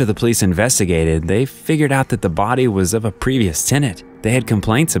 After the police investigated, they figured out that the body was of a previous tenant. They had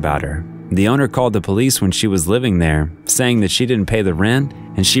complaints about her. The owner called the police when she was living there, saying that she didn't pay the rent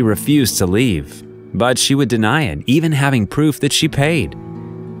and she refused to leave. But she would deny it, even having proof that she paid.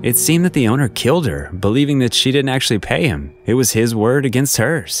 It seemed that the owner killed her, believing that she didn't actually pay him. It was his word against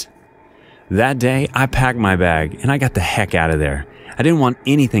hers. That day, I packed my bag and I got the heck out of there. I didn't want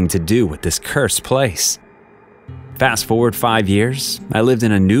anything to do with this cursed place. Fast forward 5 years, I lived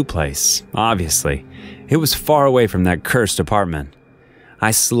in a new place, obviously. It was far away from that cursed apartment. I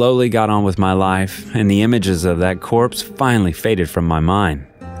slowly got on with my life, and the images of that corpse finally faded from my mind.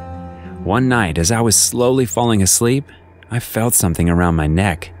 One night, as I was slowly falling asleep, I felt something around my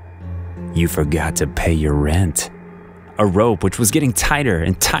neck. "You forgot to pay your rent." A rope, which was getting tighter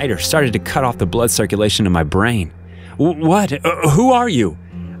and tighter, started to cut off the blood circulation in my brain. "What? Who are you?"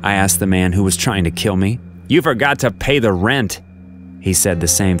 I asked the man who was trying to kill me. "You forgot to pay the rent." He said the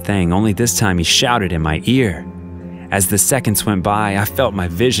same thing, only this time he shouted in my ear. As the seconds went by, I felt my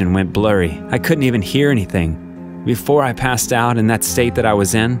vision went blurry. I couldn't even hear anything. Before I passed out in that state that I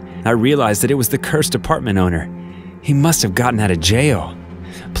was in, I realized that it was the cursed apartment owner. He must have gotten out of jail.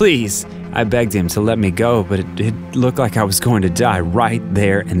 "Please," I begged him to let me go, but it looked like I was going to die right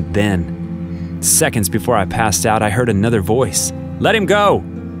there and then. Seconds before I passed out, I heard another voice. "Let him go!"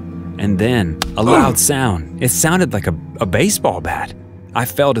 And then, a loud sound. It sounded like a baseball bat. I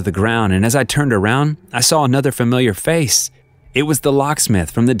fell to the ground, and as I turned around, I saw another familiar face. It was the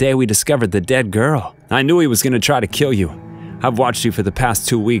locksmith from the day we discovered the dead girl. "I knew he was going to try to kill you. I've watched you for the past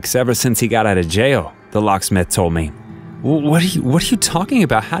 2 weeks, ever since he got out of jail," the locksmith told me. What are you talking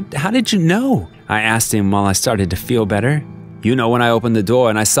about? How did you know?" I asked him while I started to feel better. "You know, when I opened the door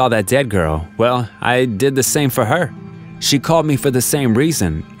and I saw that dead girl, well, I did the same for her. She called me for the same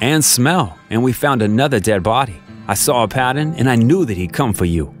reason and smell, and we found another dead body. I saw a pattern and I knew that he'd come for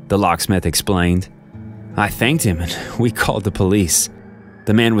you," the locksmith explained. I thanked him and we called the police.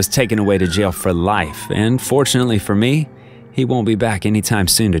 The man was taken away to jail for life, and fortunately for me, he won't be back anytime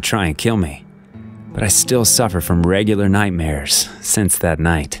soon to try and kill me. But I still suffer from regular nightmares since that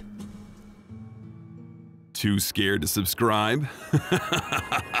night. Too scared to subscribe?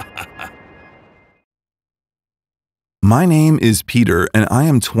 My name is Peter, and I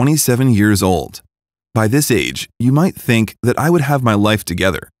am 27 years old. By this age, you might think that I would have my life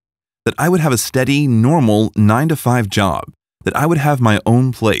together, that I would have a steady, normal 9-to-5 job, that I would have my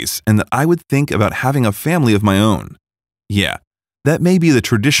own place, and that I would think about having a family of my own. Yeah, that may be the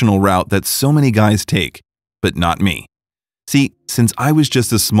traditional route that so many guys take, but not me. See, since I was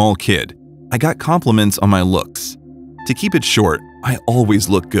just a small kid, I got compliments on my looks. To keep it short, I always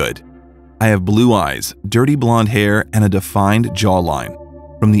look good. I have blue eyes, dirty blonde hair, and a defined jawline.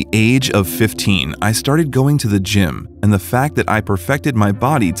 From the age of 15, I started going to the gym, and the fact that I perfected my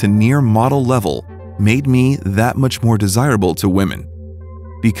body to near model level made me that much more desirable to women.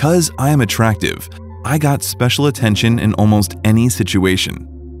 Because I am attractive, I got special attention in almost any situation.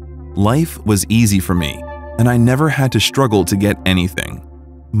 Life was easy for me, and I never had to struggle to get anything.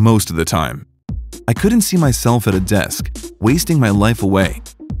 Most of the time. I couldn't see myself at a desk, wasting my life away.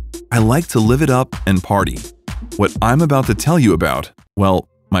 I like to live it up and party. What I'm about to tell you about, well,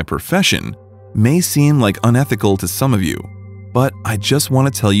 my profession, may seem like unethical to some of you, but I just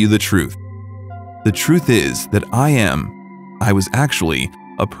want to tell you the truth. The truth is that I was actually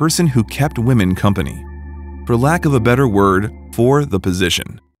a person who kept women company. For lack of a better word, for the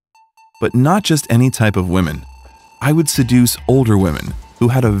position. But not just any type of women. I would seduce older women who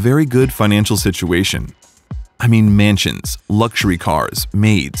had a very good financial situation. I mean mansions, luxury cars,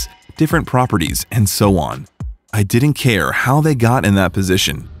 maids, different properties, and so on. I didn't care how they got in that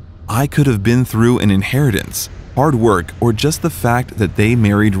position. I could have been through an inheritance, hard work, or just the fact that they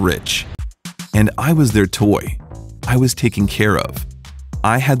married rich. And I was their toy. I was taken care of.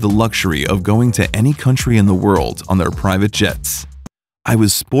 I had the luxury of going to any country in the world on their private jets. I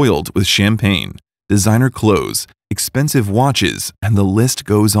was spoiled with champagne, designer clothes, expensive watches, and the list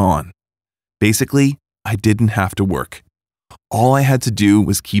goes on. Basically, I didn't have to work. All I had to do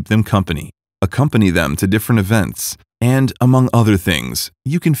was keep them company, accompany them to different events, and, among other things,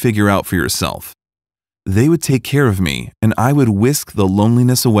 you can figure out for yourself. They would take care of me, and I would whisk the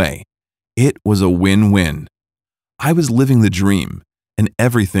loneliness away. It was a win-win. I was living the dream, and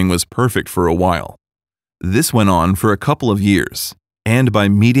everything was perfect for a while. This went on for a couple of years, and by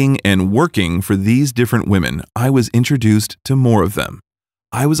meeting and working for these different women, I was introduced to more of them.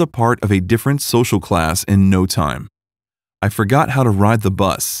 I was a part of a different social class in no time. I forgot how to ride the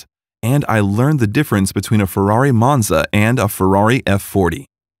bus, and I learned the difference between a Ferrari Monza and a Ferrari F40.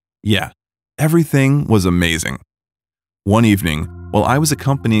 Yeah, everything was amazing. One evening, while I was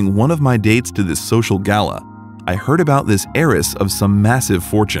accompanying one of my dates to this social gala, I heard about this heiress of some massive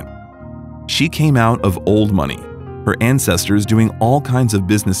fortune. She came out of old money, her ancestors doing all kinds of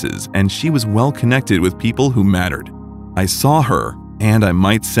businesses, and she was well connected with people who mattered. I saw her, and I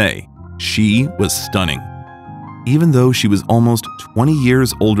might say, she was stunning. Even though she was almost 20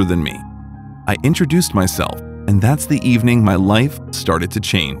 years older than me. I introduced myself, and that's the evening my life started to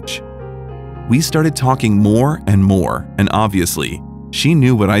change. We started talking more, and obviously, she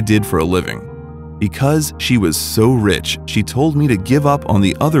knew what I did for a living. Because she was so rich, she told me to give up on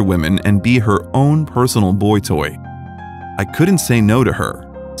the other women and be her own personal boy toy. I couldn't say no to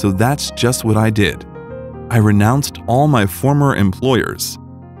her, so that's just what I did. I renounced all my former employers.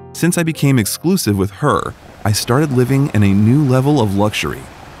 Since I became exclusive with her, I started living in a new level of luxury.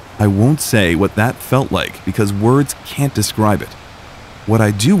 I won't say what that felt like because words can't describe it. What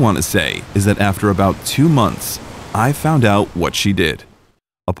I do want to say is that after about 2 months, I found out what she did.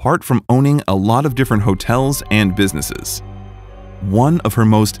 Apart from owning a lot of different hotels and businesses, one of her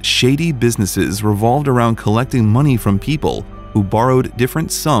most shady businesses revolved around collecting money from people who borrowed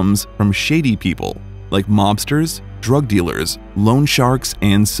different sums from shady people like mobsters, drug dealers, loan sharks,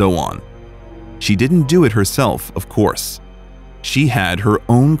 and so on. She didn't do it herself, of course. She had her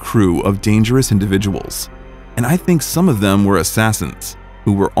own crew of dangerous individuals, and I think some of them were assassins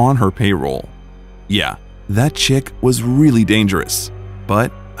who were on her payroll. Yeah, that chick was really dangerous,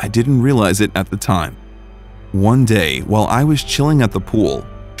 but I didn't realize it at the time. One day, while I was chilling at the pool,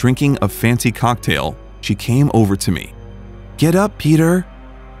 drinking a fancy cocktail, she came over to me. "Get up, Peter."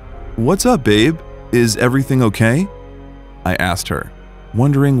 "What's up, babe? Is everything okay?" I asked her,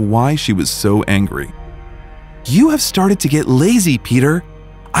 wondering why she was so angry. "You have started to get lazy, Peter.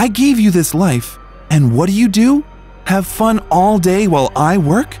 I gave you this life, and what do? Have fun all day while I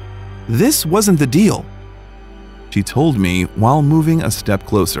work? This wasn't the deal," she told me while moving a step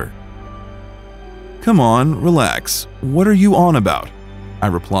closer. "Come on, relax. What are you on about?" I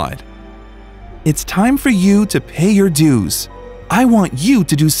replied. "It's time for you to pay your dues. I want you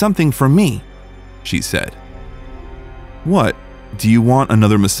to do something for me," she said. "What? Do you want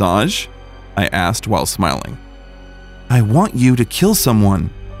another massage?" I asked while smiling. "I want you to kill someone,"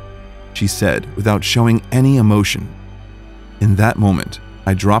 she said without showing any emotion. In that moment,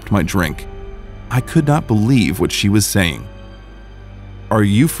 I dropped my drink. I could not believe what she was saying. "Are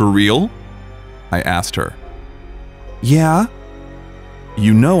you for real?" I asked her. "Yeah."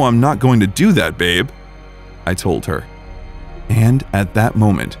 "You know I'm not going to do that, babe," I told her. And at that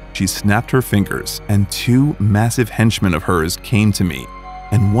moment, she snapped her fingers and two massive henchmen of hers came to me,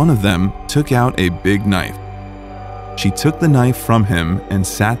 and one of them took out a big knife. She took the knife from him and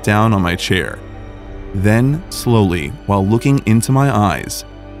sat down on my chair. Then, slowly, while looking into my eyes,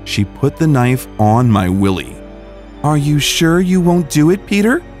 she put the knife on my willy. "Are you sure you won't do it,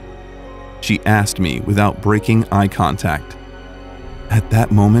 Peter?" she asked me without breaking eye contact. At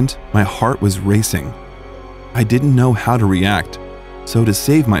that moment, my heart was racing. I didn't know how to react, so to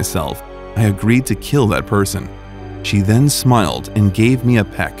save myself, I agreed to kill that person. She then smiled and gave me a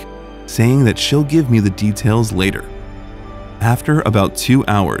peck, saying that she'll give me the details later. After about 2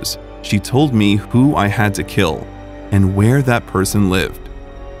 hours, she told me who I had to kill and where that person lived.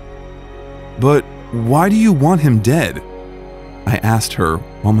 "But why do you want him dead?" I asked her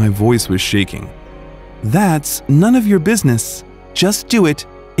while my voice was shaking. "That's none of your business. Just do it.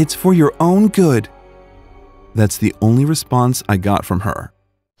 It's for your own good." That's the only response I got from her.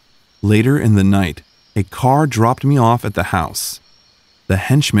 Later in the night, a car dropped me off at the house. The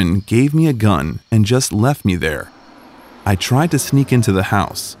henchman gave me a gun and just left me there. I tried to sneak into the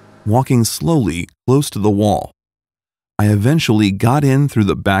house, walking slowly close to the wall. I eventually got in through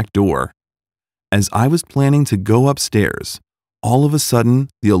the back door. As I was planning to go upstairs, all of a sudden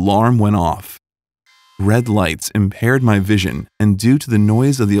the alarm went off. Red lights impaired my vision, and due to the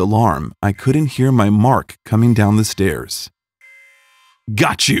noise of the alarm, I couldn't hear my mark coming down the stairs.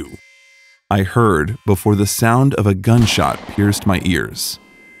 "Got you!" I heard before the sound of a gunshot pierced my ears.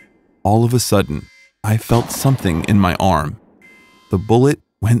 All of a sudden, I felt something in my arm. The bullet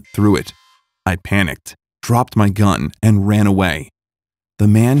went through it. I panicked, dropped my gun, and ran away. The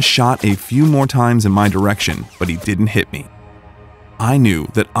man shot a few more times in my direction, but he didn't hit me. I knew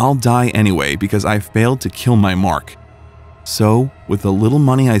that I'll die anyway because I failed to kill my mark. So, with the little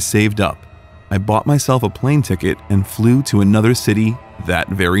money I saved up, I bought myself a plane ticket and flew to another city that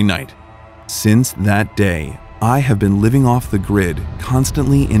very night. Since that day, I have been living off the grid,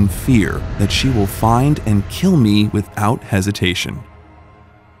 constantly in fear that she will find and kill me without hesitation.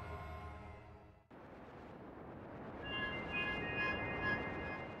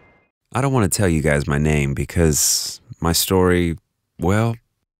 I don't want to tell you guys my name because my story, well,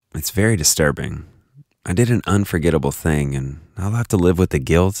 it's very disturbing. I did an unforgettable thing, and I'll have to live with the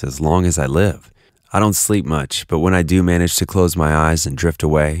guilt as long as I live. I don't sleep much, but when I do manage to close my eyes and drift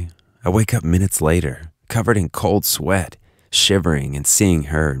away, I wake up minutes later, covered in cold sweat, shivering and seeing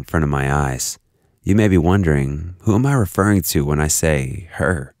her in front of my eyes. You may be wondering, who am I referring to when I say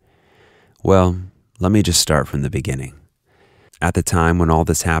her? Well, let me just start from the beginning. At the time when all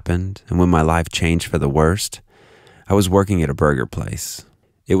this happened, and when my life changed for the worst, I was working at a burger place.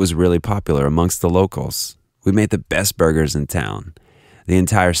 It was really popular amongst the locals. We made the best burgers in town. The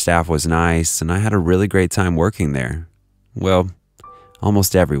entire staff was nice, and I had a really great time working there. Well,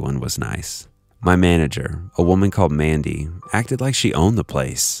 almost everyone was nice. My manager, a woman called Mandy, acted like she owned the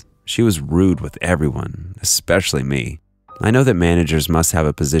place. She was rude with everyone, especially me. I know that managers must have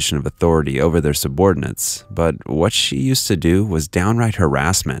a position of authority over their subordinates, but what she used to do was downright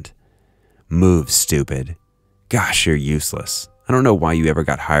harassment. "Move, stupid. Gosh, you're useless. I don't know why you ever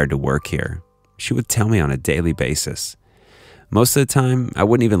got hired to work here," she would tell me on a daily basis. Most of the time, I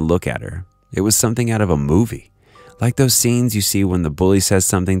wouldn't even look at her. It was something out of a movie. Like those scenes you see when the bully says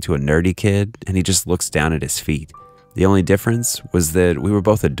something to a nerdy kid and he just looks down at his feet. The only difference was that we were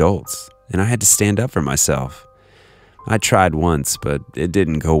both adults and I had to stand up for myself. I tried once, but it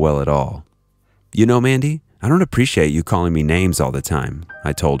didn't go well at all. "You know, Mandy, I don't appreciate you calling me names all the time,"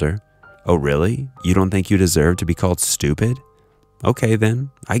 I told her. "Oh, really? You don't think you deserve to be called stupid? Okay, then,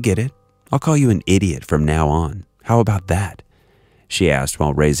 I get it. I'll call you an idiot from now on. How about that?" she asked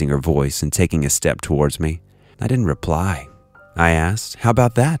while raising her voice and taking a step towards me. I didn't reply. I asked, "How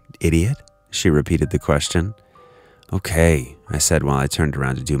about that, idiot?" She repeated the question. "Okay," I said while I turned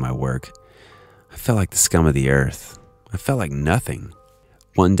around to do my work. I felt like the scum of the earth. I felt like nothing.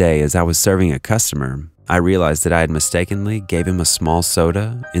 One day, as I was serving a customer, I realized that I had mistakenly gave him a small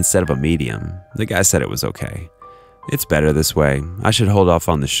soda instead of a medium. The guy said it was okay. "It's better this way. I should hold off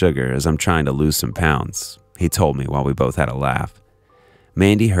on the sugar as I'm trying to lose some pounds," he told me while we both had a laugh.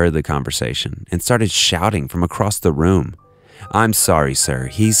 Mandy heard the conversation and started shouting from across the room. "I'm sorry, sir.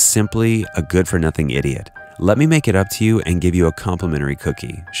 He's simply a good-for-nothing idiot. Let me make it up to you and give you a complimentary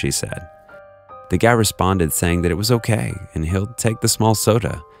cookie," she said. The guy responded saying that it was okay and he'll take the small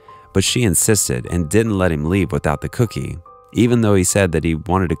soda, but she insisted and didn't let him leave without the cookie, even though he said that he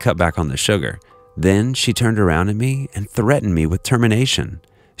wanted to cut back on the sugar. Then she turned around at me and threatened me with termination.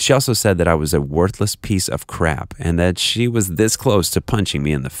 She also said that I was a worthless piece of crap and that she was this close to punching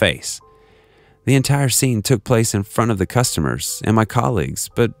me in the face. The entire scene took place in front of the customers and my colleagues,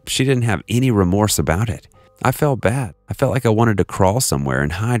 but she didn't have any remorse about it. I felt bad. I felt like I wanted to crawl somewhere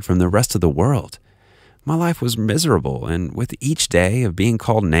and hide from the rest of the world. My life was miserable, and with each day of being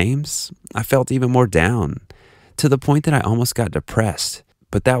called names, I felt even more down, to the point that I almost got depressed.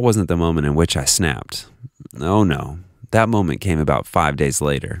 But that wasn't the moment in which I snapped. Oh no, that moment came about 5 days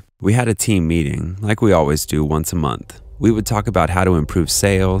later. We had a team meeting, like we always do once a month. We would talk about how to improve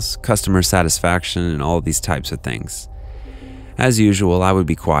sales, customer satisfaction, and all these types of things. As usual, I would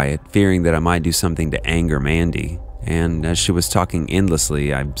be quiet, fearing that I might do something to anger Mandy, and as she was talking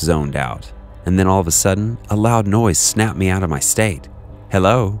endlessly, I zoned out. And then all of a sudden, a loud noise snapped me out of my state.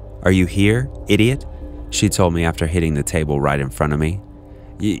 "Hello, are you here, idiot?" she told me after hitting the table right in front of me.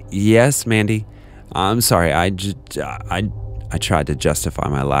 Yes, Mandy. I'm sorry, I tried to justify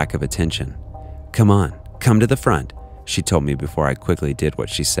my lack of attention. "Come on, come to the front," she told me before I quickly did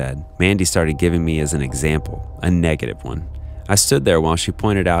what she said. Mandy started giving me as an example, a negative one. I stood there while she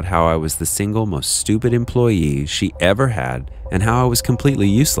pointed out how I was the single most stupid employee she ever had and how I was completely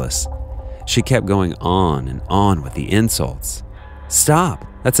useless. She kept going on and on with the insults. "Stop,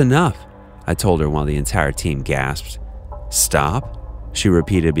 that's enough," I told her while the entire team gasped. "Stop?" she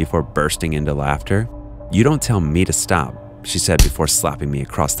repeated before bursting into laughter. "You don't tell me to stop," she said before slapping me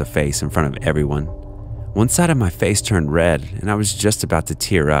across the face in front of everyone. One side of my face turned red and I was just about to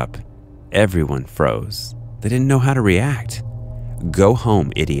tear up. Everyone froze. They didn't know how to react. "Go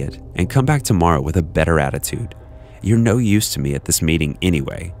home, idiot, and come back tomorrow with a better attitude. You're no use to me at this meeting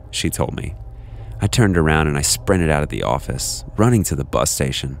anyway," she told me. I turned around and I sprinted out of the office, running to the bus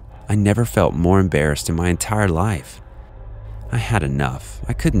station. I never felt more embarrassed in my entire life. I had enough.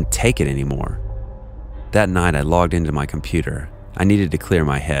 I couldn't take it anymore. That night I logged into my computer. I needed to clear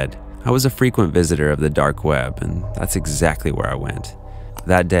my head. I was a frequent visitor of the dark web, and that's exactly where I went.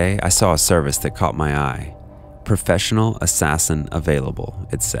 That day, I saw a service that caught my eye. "Professional assassin available,"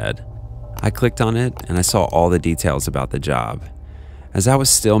 it said. I clicked on it and I saw all the details about the job. As I was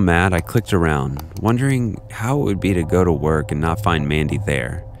still mad, I clicked around, wondering how it would be to go to work and not find Mandy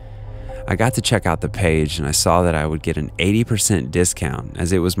there. I got to check out the page and I saw that I would get an 80% discount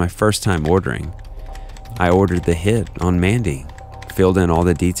as it was my first time ordering. I ordered the hit on Mandy, filled in all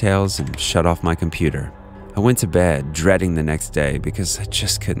the details, and shut off my computer. I went to bed dreading the next day because I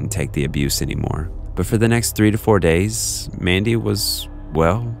just couldn't take the abuse anymore. But for the next 3 to 4 days, Mandy was,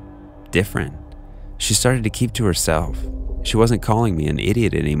 well, different. She started to keep to herself. She wasn't calling me an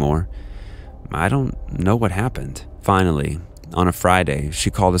idiot anymore. I don't know what happened. Finally, on a Friday, she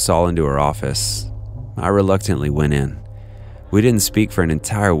called us all into her office. I reluctantly went in. We didn't speak for an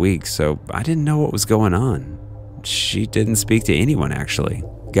entire week, so I didn't know what was going on. She didn't speak to anyone, actually.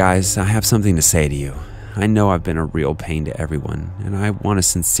 Guys, I have something to say to you. I know I've been a real pain to everyone, and I want to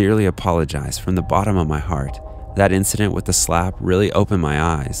sincerely apologize from the bottom of my heart. That incident with the slap really opened my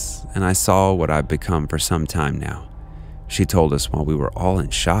eyes, and I saw what I've become for some time now. She told us while we were all in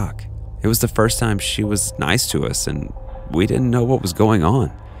shock. It was the first time she was nice to us, and we didn't know what was going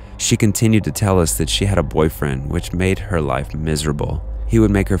on. She continued to tell us that she had a boyfriend, which made her life miserable. He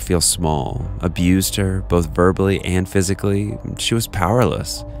would make her feel small, abused her, both verbally and physically. She was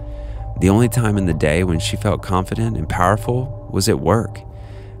powerless. The only time in the day when she felt confident and powerful was at work,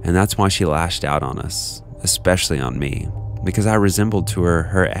 and that's why she lashed out on us, especially on me, because I resembled to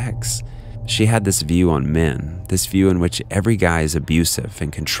her ex. She had this view on men, this view in which every guy is abusive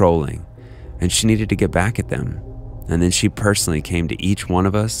and controlling, and she needed to get back at them. And then she personally came to each one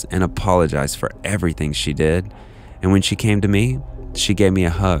of us and apologized for everything she did. And when she came to me, she gave me a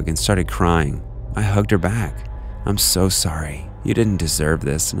hug and started crying. I hugged her back. "I'm so sorry. You didn't deserve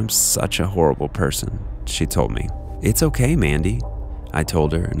this, and I'm such a horrible person," she told me. "It's okay, Mandy," I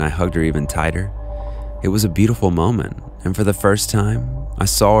told her, and I hugged her even tighter. It was a beautiful moment, and for the first time, I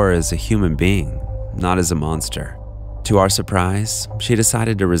saw her as a human being, not as a monster. To our surprise, she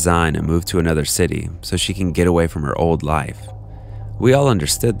decided to resign and move to another city so she can get away from her old life. We all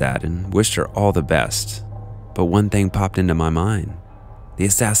understood that and wished her all the best. But one thing popped into my mind. The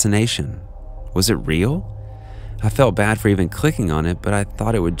assassination. Was it real? I felt bad for even clicking on it, but I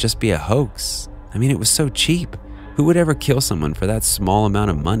thought it would just be a hoax. I mean, it was so cheap. Who would ever kill someone for that small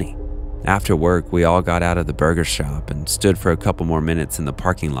amount of money? After work, we all got out of the burger shop and stood for a couple more minutes in the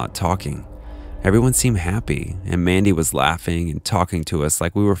parking lot talking. Everyone seemed happy, and Mandy was laughing and talking to us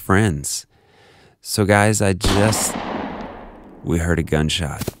like we were friends. So guys, we heard a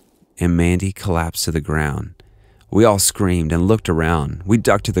gunshot, and Mandy collapsed to the ground. We all screamed and looked around. We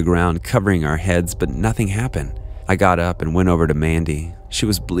ducked to the ground, covering our heads, but nothing happened. I got up and went over to Mandy. She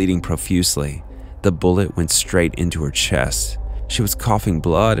was bleeding profusely. The bullet went straight into her chest. She was coughing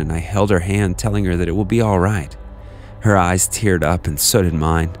blood, and I held her hand, telling her that it will be all right. Her eyes teared up, and so did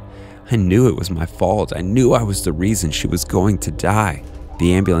mine. I knew it was my fault. I knew I was the reason she was going to die.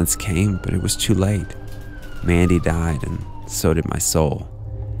 The ambulance came, but it was too late. Mandy died, and so did my soul.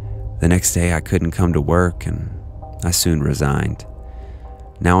 The next day, I couldn't come to work, and I soon resigned.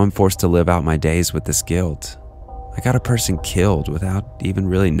 Now I'm forced to live out my days with this guilt. I got a person killed without even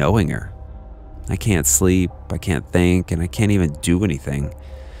really knowing her. I can't sleep, I can't think, and I can't even do anything.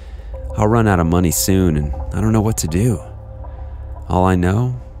 I'll run out of money soon, and I don't know what to do. All I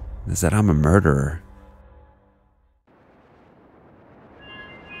know is that I'm a murderer.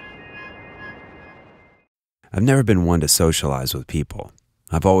 I've never been one to socialize with people.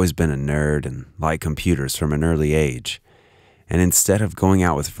 I've always been a nerd and liked computers from an early age. And instead of going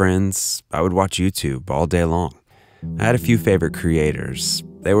out with friends, I would watch YouTube all day long. I had a few favorite creators.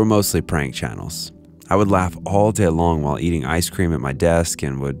 They were mostly prank channels. I would laugh all day long while eating ice cream at my desk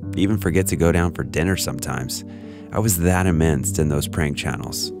and would even forget to go down for dinner sometimes. I was that immersed in those prank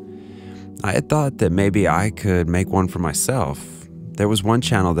channels. I had thought that maybe I could make one for myself. There was one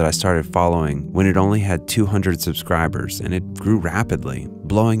channel that I started following when it only had 200 subscribers, and it grew rapidly,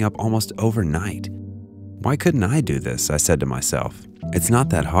 blowing up almost overnight. Why couldn't I do this? I said to myself. It's not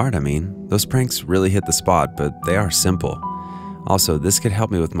that hard, I mean. Those pranks really hit the spot, but they are simple. Also, this could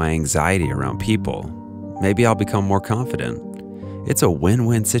help me with my anxiety around people. Maybe I'll become more confident. It's a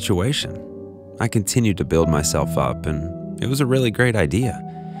win-win situation. I continued to build myself up, and it was a really great idea.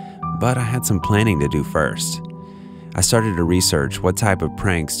 But I had some planning to do first. I started to research what type of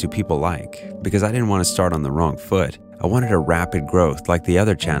pranks do people like, because I didn't want to start on the wrong foot. I wanted a rapid growth like the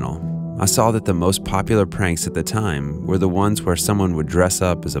other channel. I saw that the most popular pranks at the time were the ones where someone would dress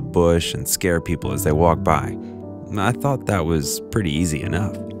up as a bush and scare people as they walked by. I thought that was pretty easy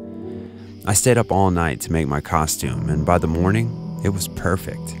enough. I stayed up all night to make my costume, and by the morning, it was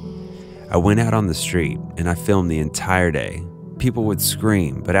perfect. I went out on the street and I filmed the entire day. People would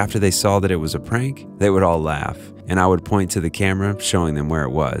scream, but after they saw that it was a prank, they would all laugh, and I would point to the camera, showing them where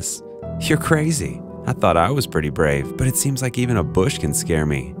it was. "You're crazy." I thought I was pretty brave, but it seems like even a bush can scare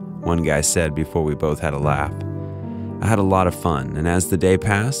me, one guy said before we both had a laugh. I had a lot of fun, and as the day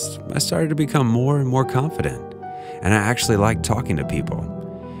passed, I started to become more and more confident, and I actually liked talking to people.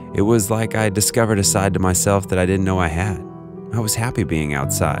 It was like I discovered a side to myself that I didn't know I had. I was happy being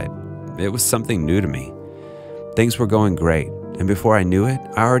outside. It was something new to me. Things were going great, and before I knew it,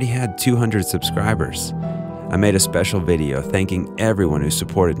 I already had 200 subscribers. I made a special video thanking everyone who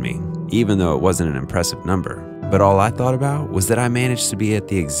supported me, even though it wasn't an impressive number. But all I thought about was that I managed to be at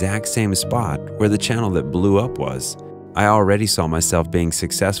the exact same spot where the channel that blew up was. I already saw myself being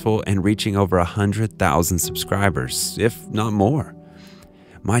successful and reaching over 100,000 subscribers, if not more.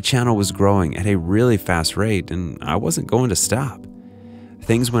 My channel was growing at a really fast rate, and I wasn't going to stop.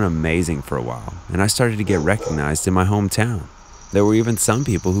 Things went amazing for a while, and I started to get recognized in my hometown. There were even some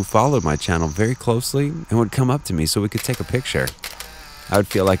people who followed my channel very closely and would come up to me so we could take a picture. I would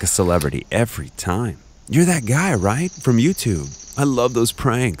feel like a celebrity every time. "You're that guy, right? From YouTube. I love those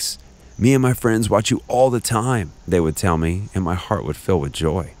pranks. Me and my friends watch you all the time," they would tell me, and my heart would fill with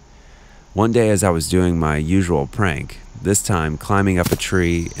joy. One day as I was doing my usual prank, this time climbing up a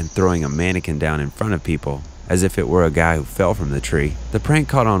tree and throwing a mannequin down in front of people, as if it were a guy who fell from the tree, the prank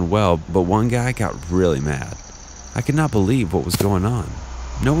caught on well, but one guy got really mad. I could not believe what was going on.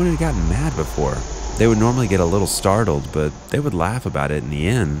 No one had gotten mad before. They would normally get a little startled, but they would laugh about it in the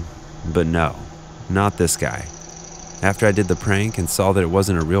end. But no, not this guy. After I did the prank and saw that it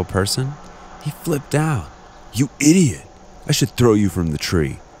wasn't a real person, he flipped out. "You idiot! I should throw you from the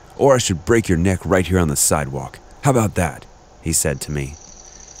tree, or I should break your neck right here on the sidewalk. How about that?" he said to me.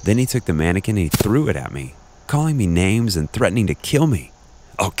 Then he took the mannequin and he threw it at me, calling me names and threatening to kill me.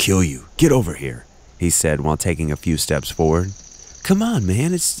 "I'll kill you. Get over here," he said while taking a few steps forward. "Come on,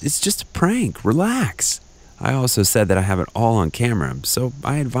 man, it's just a prank. Relax." I also said that I have it all on camera, so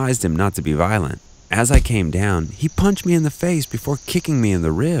I advised him not to be violent. As I came down, he punched me in the face before kicking me in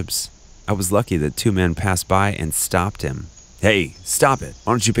the ribs. I was lucky that two men passed by and stopped him. "Hey, stop it.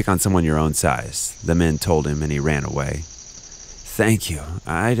 Why don't you pick on someone your own size?" the men told him, and he ran away. "Thank you.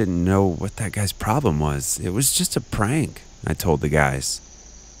 I didn't know what that guy's problem was. It was just a prank," I told the guys.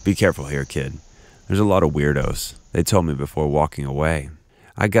 "Be careful here, kid. There's a lot of weirdos," they told me before walking away.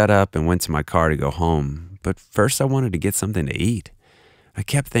 I got up and went to my car to go home, but first I wanted to get something to eat. I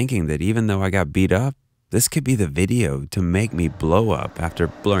kept thinking that even though I got beat up, this could be the video to make me blow up after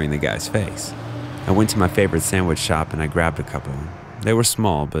blurring the guy's face. I went to my favorite sandwich shop and I grabbed a couple. They were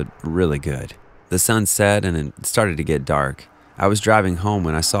small, but really good. The sun set and it started to get dark. I was driving home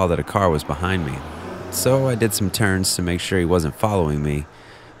when I saw that a car was behind me. So I did some turns to make sure he wasn't following me,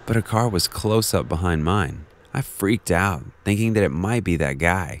 but a car was close up behind mine. I freaked out, thinking that it might be that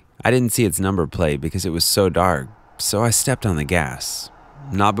guy. I didn't see its number plate because it was so dark, so I stepped on the gas.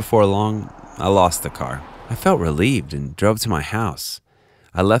 Not before long, I lost the car. I felt relieved and drove to my house.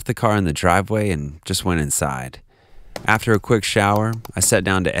 I left the car in the driveway and just went inside. After a quick shower, I sat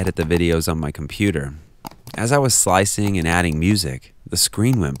down to edit the videos on my computer. As I was slicing and adding music, the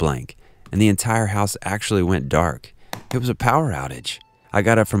screen went blank, and the entire house actually went dark. It was a power outage. I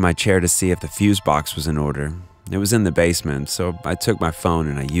got up from my chair to see if the fuse box was in order. It was in the basement, so I took my phone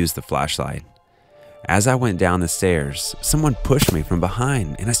and I used the flashlight. As I went down the stairs, someone pushed me from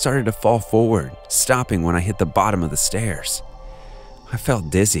behind and I started to fall forward, stopping when I hit the bottom of the stairs. I felt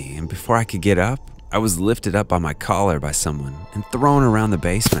dizzy, and before I could get up, I was lifted up by my collar by someone and thrown around the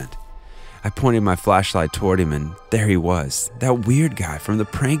basement. I pointed my flashlight toward him and there he was, that weird guy from the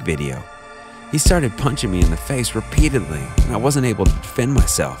prank video. He started punching me in the face repeatedly and I wasn't able to defend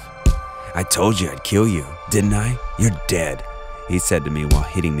myself. "I told you I'd kill you, didn't I? You're dead," he said to me while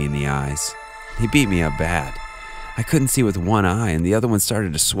hitting me in the eyes. He beat me up bad. I couldn't see with one eye and the other one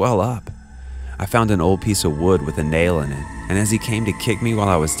started to swell up. I found an old piece of wood with a nail in it, and as he came to kick me while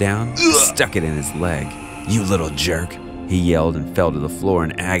I was down, stuck it in his leg. "You little jerk," he yelled and fell to the floor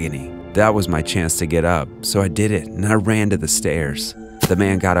in agony. That was my chance to get up, so I did it and I ran to the stairs. The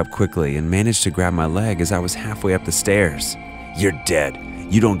man got up quickly and managed to grab my leg as I was halfway up the stairs. "You're dead.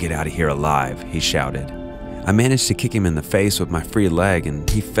 You don't get out of here alive," he shouted. I managed to kick him in the face with my free leg and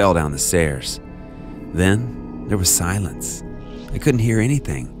he fell down the stairs. Then there was silence. I couldn't hear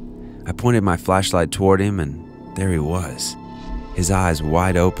anything. I pointed my flashlight toward him and there he was, his eyes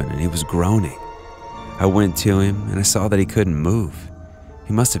wide open and he was groaning. I went to him and I saw that he couldn't move.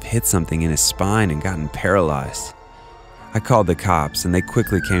 He must have hit something in his spine and gotten paralyzed. I called the cops and they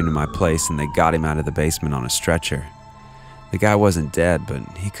quickly came to my place and they got him out of the basement on a stretcher. The guy wasn't dead, but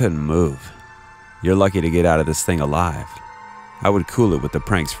he couldn't move. You're lucky to get out of this thing alive. I would cool it with the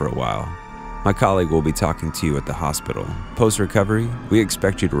pranks for a while. My colleague will be talking to you at the hospital. Post-recovery, we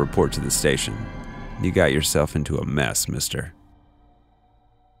expect you to report to the station. You got yourself into a mess, mister.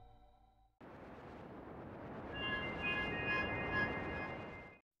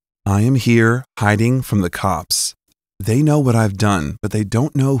 I am here hiding from the cops. They know what I've done, but they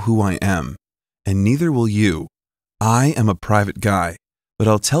don't know who I am. And neither will you. I am a private guy, but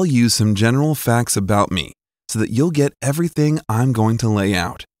I'll tell you some general facts about me so that you'll get everything I'm going to lay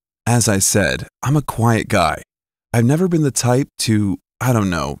out. As I said, I'm a quiet guy. I've never been the type to,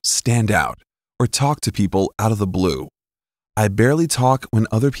 stand out or talk to people out of the blue. I barely talk when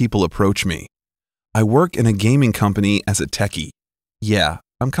other people approach me. I work in a gaming company as a techie. Yeah,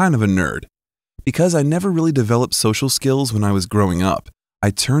 I'm kind of a nerd. Because I never really developed social skills when I was growing up,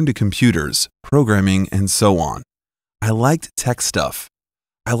 I turned to computers, programming, and so on. I liked tech stuff.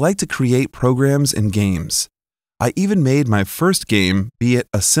 I like to create programs and games. I even made my first game, be it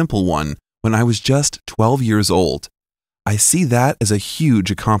a simple one, when I was just 12 years old. I see that as a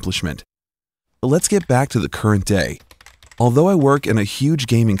huge accomplishment. But let's get back to the current day. Although I work in a huge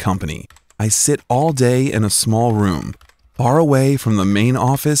gaming company, I sit all day in a small room, far away from the main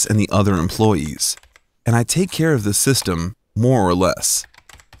office and the other employees. And I take care of the system, more or less.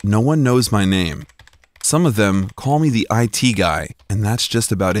 No one knows my name. Some of them call me the IT guy, and that's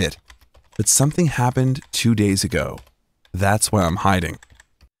just about it. But something happened 2 days ago. That's why I'm hiding.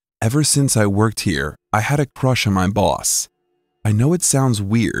 Ever since I worked here, I had a crush on my boss. I know it sounds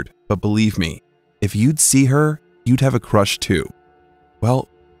weird, but believe me, if you'd see her, you'd have a crush too. Well,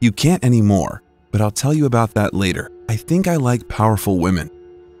 you can't anymore, but I'll tell you about that later. I think I like powerful women.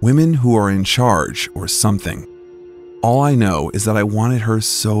 Women who are in charge or something. All I know is that I wanted her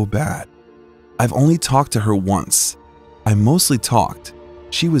so bad. I've only talked to her once. I mostly talked.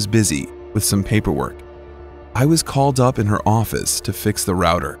 She was busy with some paperwork. I was called up in her office to fix the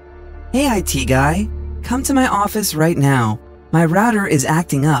router. "Hey, IT guy, come to my office right now. My router is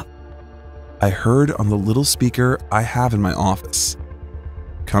acting up." I heard on the little speaker I have in my office.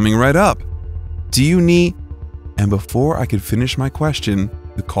 "Coming right up. Do you need..." And before I could finish my question,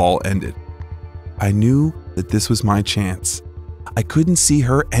 the call ended. I knew that this was my chance. I couldn't see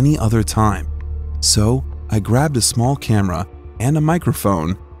her any other time. So I grabbed a small camera and a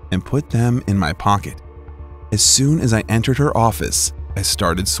microphone and put them in my pocket. As soon as I entered her office, I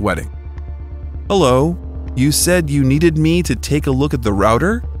started sweating. "Hello, you said you needed me to take a look at the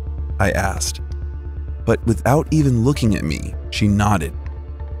router?" I asked. But without even looking at me, she nodded.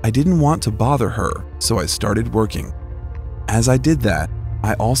 I didn't want to bother her, so I started working. As I did that,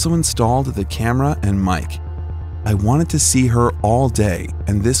 I also installed the camera and mic. I wanted to see her all day,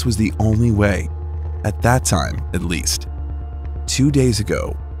 and this was the only way, at that time at least. 2 days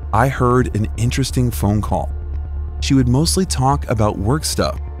ago, I heard an interesting phone call. She would mostly talk about work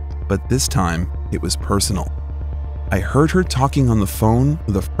stuff, but this time it was personal. I heard her talking on the phone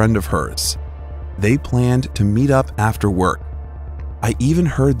with a friend of hers. They planned to meet up after work. I even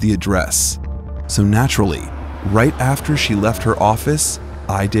heard the address. So naturally, right after she left her office,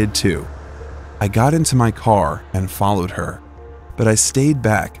 I did too. I got into my car and followed her, but I stayed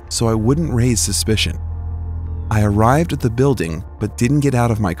back so I wouldn't raise suspicion. I arrived at the building but didn't get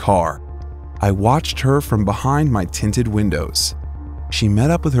out of my car. I watched her from behind my tinted windows. She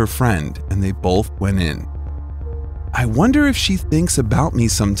met up with her friend and they both went in. I wonder if she thinks about me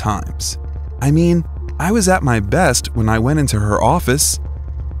sometimes. I mean, I was at my best when I went into her office.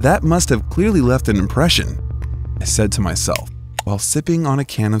 That must have clearly left an impression, I said to myself while sipping on a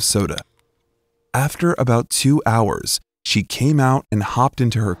can of soda. After about 2 hours, she came out and hopped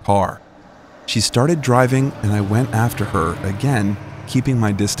into her car. She started driving and I went after her again, keeping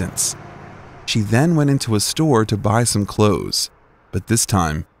my distance. She then went into a store to buy some clothes, but this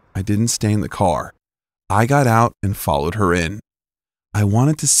time I didn't stay in the car. I got out and followed her in. I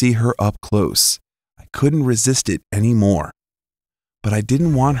wanted to see her up close. I couldn't resist it anymore. But I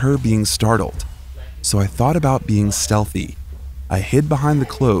didn't want her being startled, so I thought about being stealthy. I hid behind the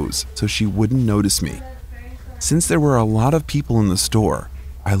clothes so she wouldn't notice me. Since there were a lot of people in the store,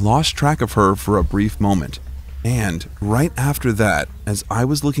 I lost track of her for a brief moment, and right after that, as I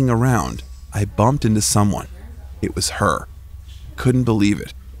was looking around, I bumped into someone. It was her. Couldn't believe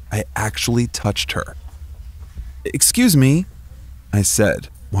it. I actually touched her. "Excuse me," I said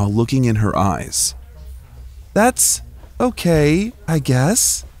while looking in her eyes. "That's okay, I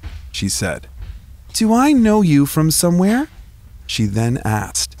guess," she said. "Do I know you from somewhere?" she then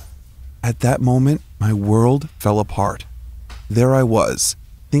asked. At that moment, my world fell apart. There I was,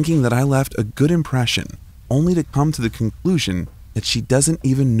 thinking that I left a good impression, only to come to the conclusion that she doesn't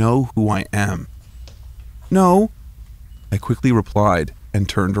even know who I am. "No," I quickly replied and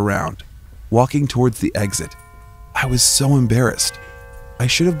turned around, walking towards the exit. I was so embarrassed. I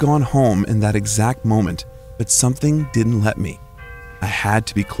should have gone home in that exact moment, but something didn't let me. I had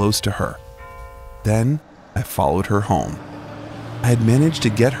to be close to her. Then I followed her home. I had managed to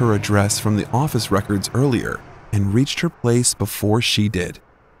get her address from the office records earlier and reached her place before she did.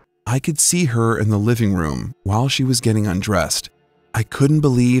 I could see her in the living room while she was getting undressed. I couldn't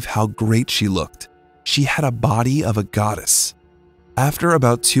believe how great she looked. She had a body of a goddess. After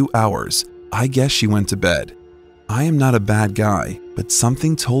about 2 hours, I guess she went to bed. I am not a bad guy, but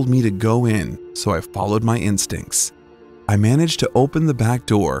something told me to go in, so I followed my instincts. I managed to open the back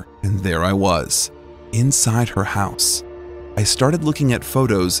door, and there I was, inside her house. I started looking at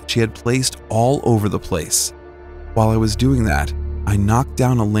photos she had placed all over the place. While I was doing that, I knocked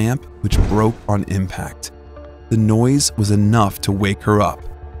down a lamp which broke on impact. The noise was enough to wake her up.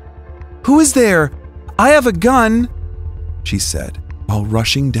 "Who is there? I have a gun," she said while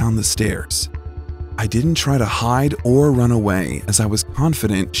rushing down the stairs. I didn't try to hide or run away as I was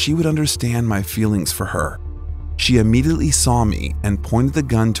confident she would understand my feelings for her. She immediately saw me and pointed the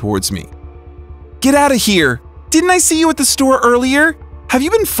gun towards me. "Get out of here! Didn't I see you at the store earlier? Have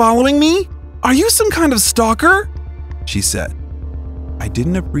you been following me? Are you some kind of stalker?" she said. I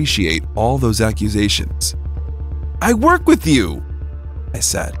didn't appreciate all those accusations. "I work with you," I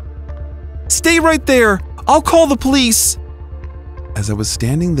said. "Stay right there! I'll call the police!" As I was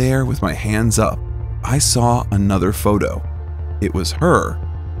standing there with my hands up, I saw another photo. It was her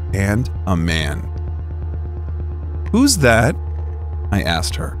and a man. "Who's that?" I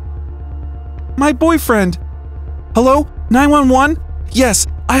asked her. "My boyfriend." "Hello? 911? Yes,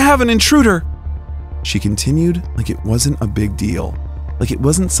 I have an intruder." She continued like it wasn't a big deal, like it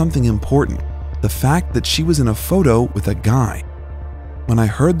wasn't something important, the fact that she was in a photo with a guy. When I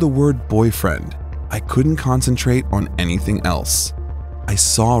heard the word boyfriend, I couldn't concentrate on anything else. I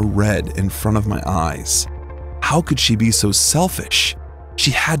saw red in front of my eyes. How could she be so selfish?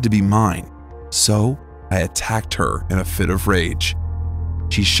 She had to be mine. So I attacked her in a fit of rage.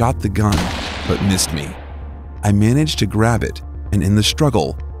 She shot the gun, but missed me. I managed to grab it, and in the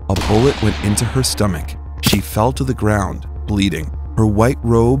struggle, a bullet went into her stomach. She fell to the ground, bleeding. Her white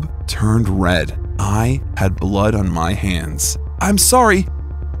robe turned red. I had blood on my hands. "I'm sorry.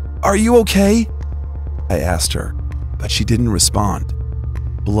 Are you okay?" I asked her, but she didn't respond.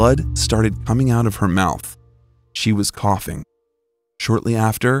 Blood started coming out of her mouth. She was coughing. Shortly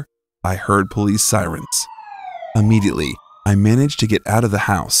after, I heard police sirens. Immediately, I managed to get out of the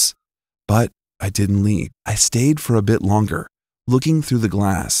house, but I didn't leave. I stayed for a bit longer, looking through the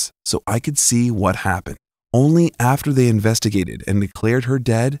glass so I could see what happened. Only after they investigated and declared her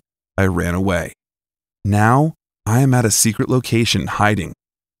dead, I ran away. Now, I am at a secret location hiding.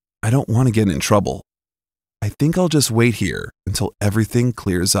 I don't want to get in trouble. I think I'll just wait here until everything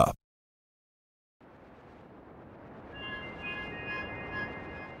clears up.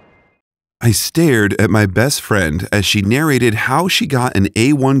 I stared at my best friend as she narrated how she got an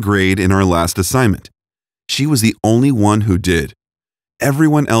A1 grade in our last assignment. She was the only one who did.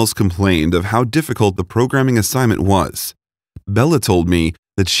 Everyone else complained of how difficult the programming assignment was. Bella told me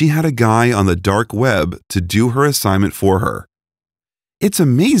that she had a guy on the dark web to do her assignment for her. It's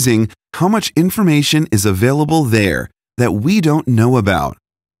amazing how much information is available there that we don't know about,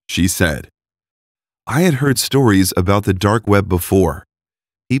 she said. I had heard stories about the dark web before.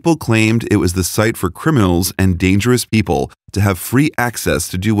 People claimed it was the site for criminals and dangerous people to have free access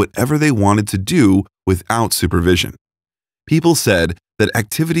to do whatever they wanted to do without supervision. People said that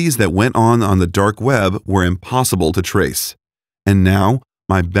activities that went on the dark web were impossible to trace. And now,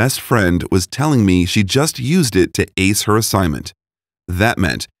 my best friend was telling me she just used it to ace her assignment. That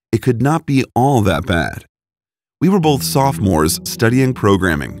meant it could not be all that bad. We were both sophomores studying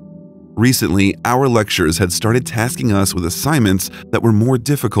programming. Recently, our lectures had started tasking us with assignments that were more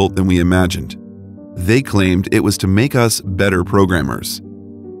difficult than we imagined. They claimed it was to make us better programmers.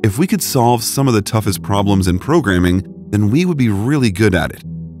 If we could solve some of the toughest problems in programming, then we would be really good at it.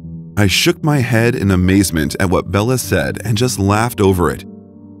 I shook my head in amazement at what Bella said and just laughed over it.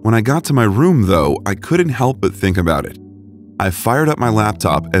 When I got to my room, though, I couldn't help but think about it. I fired up my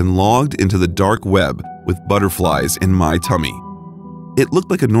laptop and logged into the dark web with butterflies in my tummy. It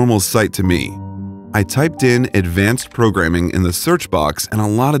looked like a normal site to me. I typed in advanced programming in the search box and a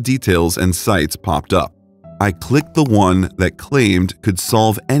lot of details and sites popped up. I clicked the one that claimed could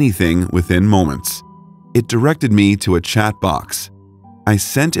solve anything within moments. It directed me to a chat box. I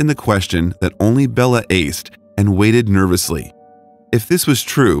sent in the question that only Bella aced and waited nervously. If this was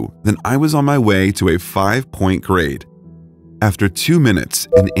true, then I was on my way to a 5-point grade. After 2 minutes,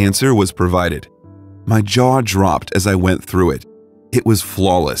 an answer was provided. My jaw dropped as I went through it. It was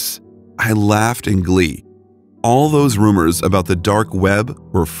flawless. I laughed in glee. All those rumors about the dark web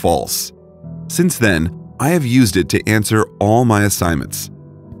were false. Since then, I have used it to answer all my assignments.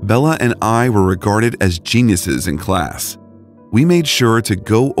 Bella and I were regarded as geniuses in class. We made sure to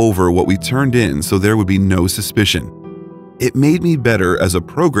go over what we turned in so there would be no suspicion. It made me better as a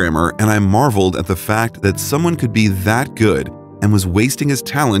programmer, and I marveled at the fact that someone could be that good and was wasting his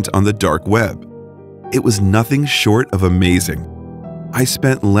talent on the dark web. It was nothing short of amazing. I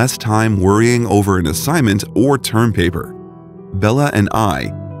spent less time worrying over an assignment or term paper. Bella and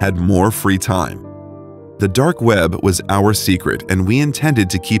I had more free time. The dark web was our secret, and we intended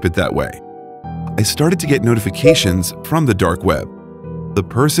to keep it that way. I started to get notifications from the dark web. The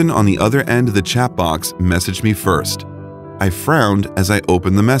person on the other end of the chat box messaged me first. I frowned as I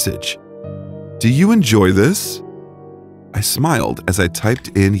opened the message. "Do you enjoy this?" I smiled as I typed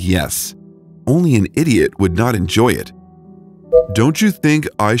in yes. Only an idiot would not enjoy it. "Don't you think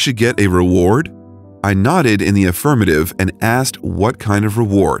I should get a reward?" I nodded in the affirmative and asked what kind of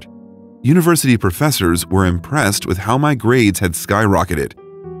reward. University professors were impressed with how my grades had skyrocketed.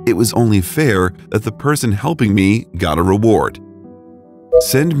 It was only fair that the person helping me got a reward.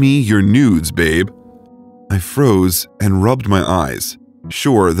 "Send me your nudes, babe." I froze and rubbed my eyes,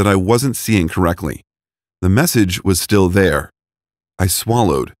 sure that I wasn't seeing correctly. The message was still there. I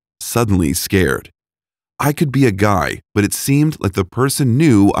swallowed, suddenly scared. I could be a guy, but it seemed like the person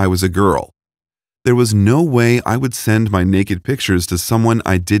knew I was a girl. There was no way I would send my naked pictures to someone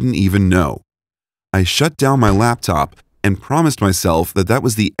I didn't even know. I shut down my laptop and promised myself that that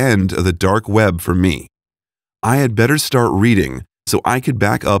was the end of the dark web for me. I had better start reading so I could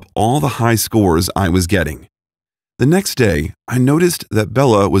back up all the high scores I was getting. The next day, I noticed that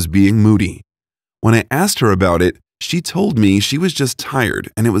Bella was being moody. When I asked her about it, she told me she was just tired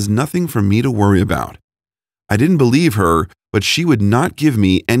and it was nothing for me to worry about. I didn't believe her, but she would not give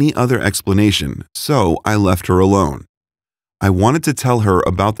me any other explanation, so I left her alone. I wanted to tell her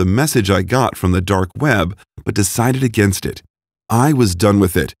about the message I got from the dark web, but decided against it. I was done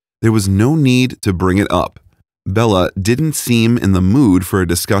with it. There was no need to bring it up. Bella didn't seem in the mood for a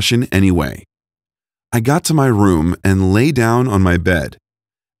discussion anyway. I got to my room and lay down on my bed.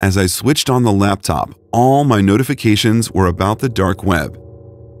 As I switched on the laptop, all my notifications were about the dark web.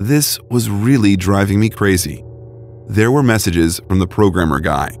 This was really driving me crazy. There were messages from the programmer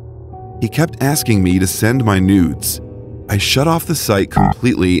guy. He kept asking me to send my nudes. I shut off the site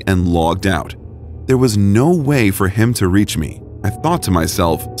completely and logged out. There was no way for him to reach me, I thought to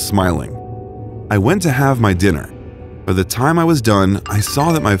myself, smiling. I went to have my dinner. By the time I was done, I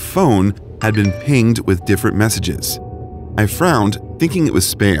saw that my phone had been pinged with different messages. I frowned, thinking it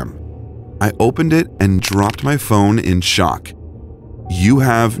was spam. I opened it and dropped my phone in shock. "You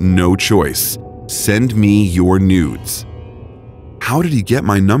have no choice. Send me your nudes." How did he get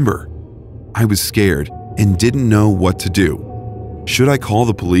my number? I was scared and didn't know what to do. Should I call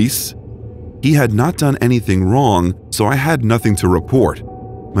the police? He had not done anything wrong, so I had nothing to report.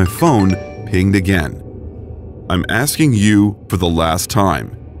 My phone pinged again. "I'm asking you for the last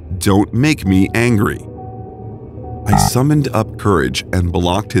time. Don't make me angry." I summoned up courage and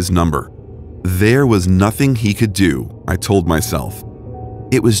blocked his number. There was nothing he could do, I told myself.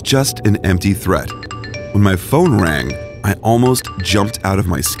 It was just an empty threat. When my phone rang, I almost jumped out of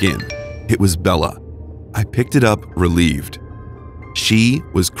my skin. It was Bella. I picked it up, relieved. She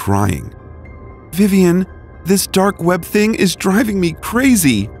was crying. "Vivian, this dark web thing is driving me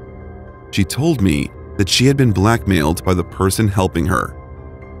crazy." She told me that she had been blackmailed by the person helping her.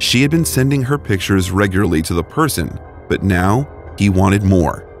 She had been sending her pictures regularly to the person, but now he wanted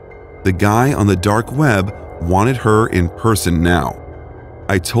more. The guy on the dark web wanted her in person now.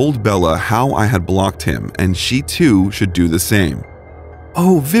 I told Bella how I had blocked him, and she too should do the same.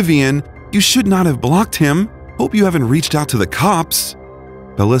 "Oh, Vivian, you should not have blocked him. Hope you haven't reached out to the cops,"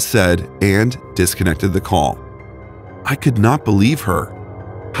 Bella said and disconnected the call. I could not believe her.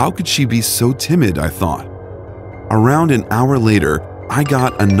 How could she be so timid, I thought. Around an hour later, I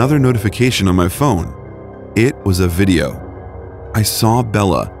got another notification on my phone. It was a video. I saw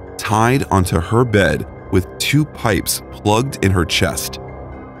Bella tied onto her bed with 2 pipes plugged in her chest.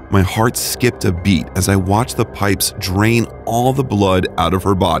 My heart skipped a beat as I watched the pipes drain all the blood out of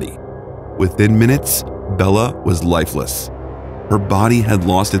her body. Within minutes, Bella was lifeless. Her body had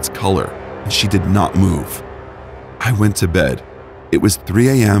lost its color, and she did not move. I went to bed. It was 3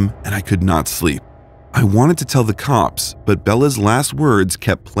 a.m. and I could not sleep. I wanted to tell the cops, but Bella's last words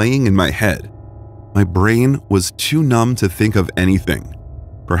kept playing in my head. My brain was too numb to think of anything.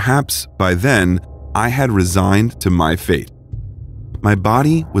 Perhaps by then, I had resigned to my fate. My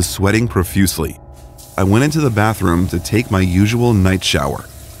body was sweating profusely. I went into the bathroom to take my usual night shower.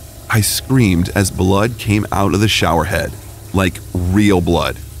 I screamed as blood came out of the shower head, like real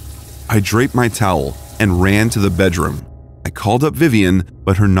blood. I draped my towel and ran to the bedroom. I called up Vivian,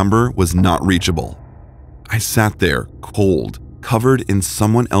 but her number was not reachable. I sat there, cold, covered in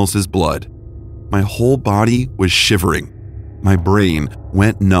someone else's blood. My whole body was shivering. My brain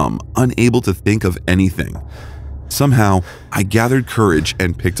went numb, unable to think of anything. Somehow, I gathered courage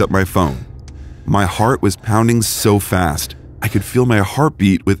and picked up my phone. My heart was pounding so fast, I could feel my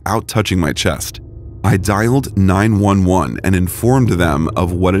heartbeat without touching my chest. I dialed 911 and informed them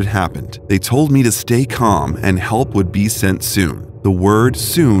of what had happened. They told me to stay calm and help would be sent soon. The word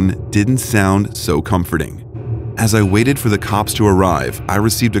soon didn't sound so comforting. As I waited for the cops to arrive, I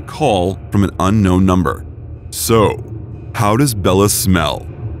received a call from an unknown number. "So, how does Bella smell?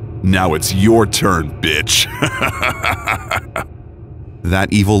 Now it's your turn, bitch."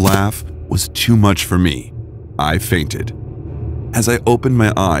 That evil laugh was too much for me. I fainted. As I opened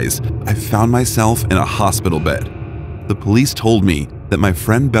my eyes, I found myself in a hospital bed. The police told me that my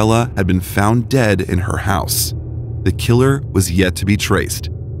friend Bella had been found dead in her house. The killer was yet to be traced.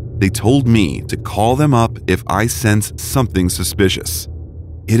 They told me to call them up if I sensed something suspicious.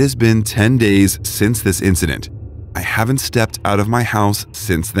 It has been 10 days since this incident. I haven't stepped out of my house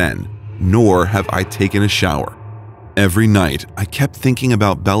since then, nor have I taken a shower. Every night, I kept thinking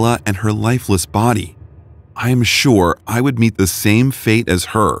about Bella and her lifeless body. I am sure I would meet the same fate as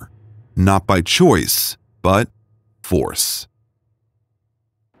her, not by choice, but force.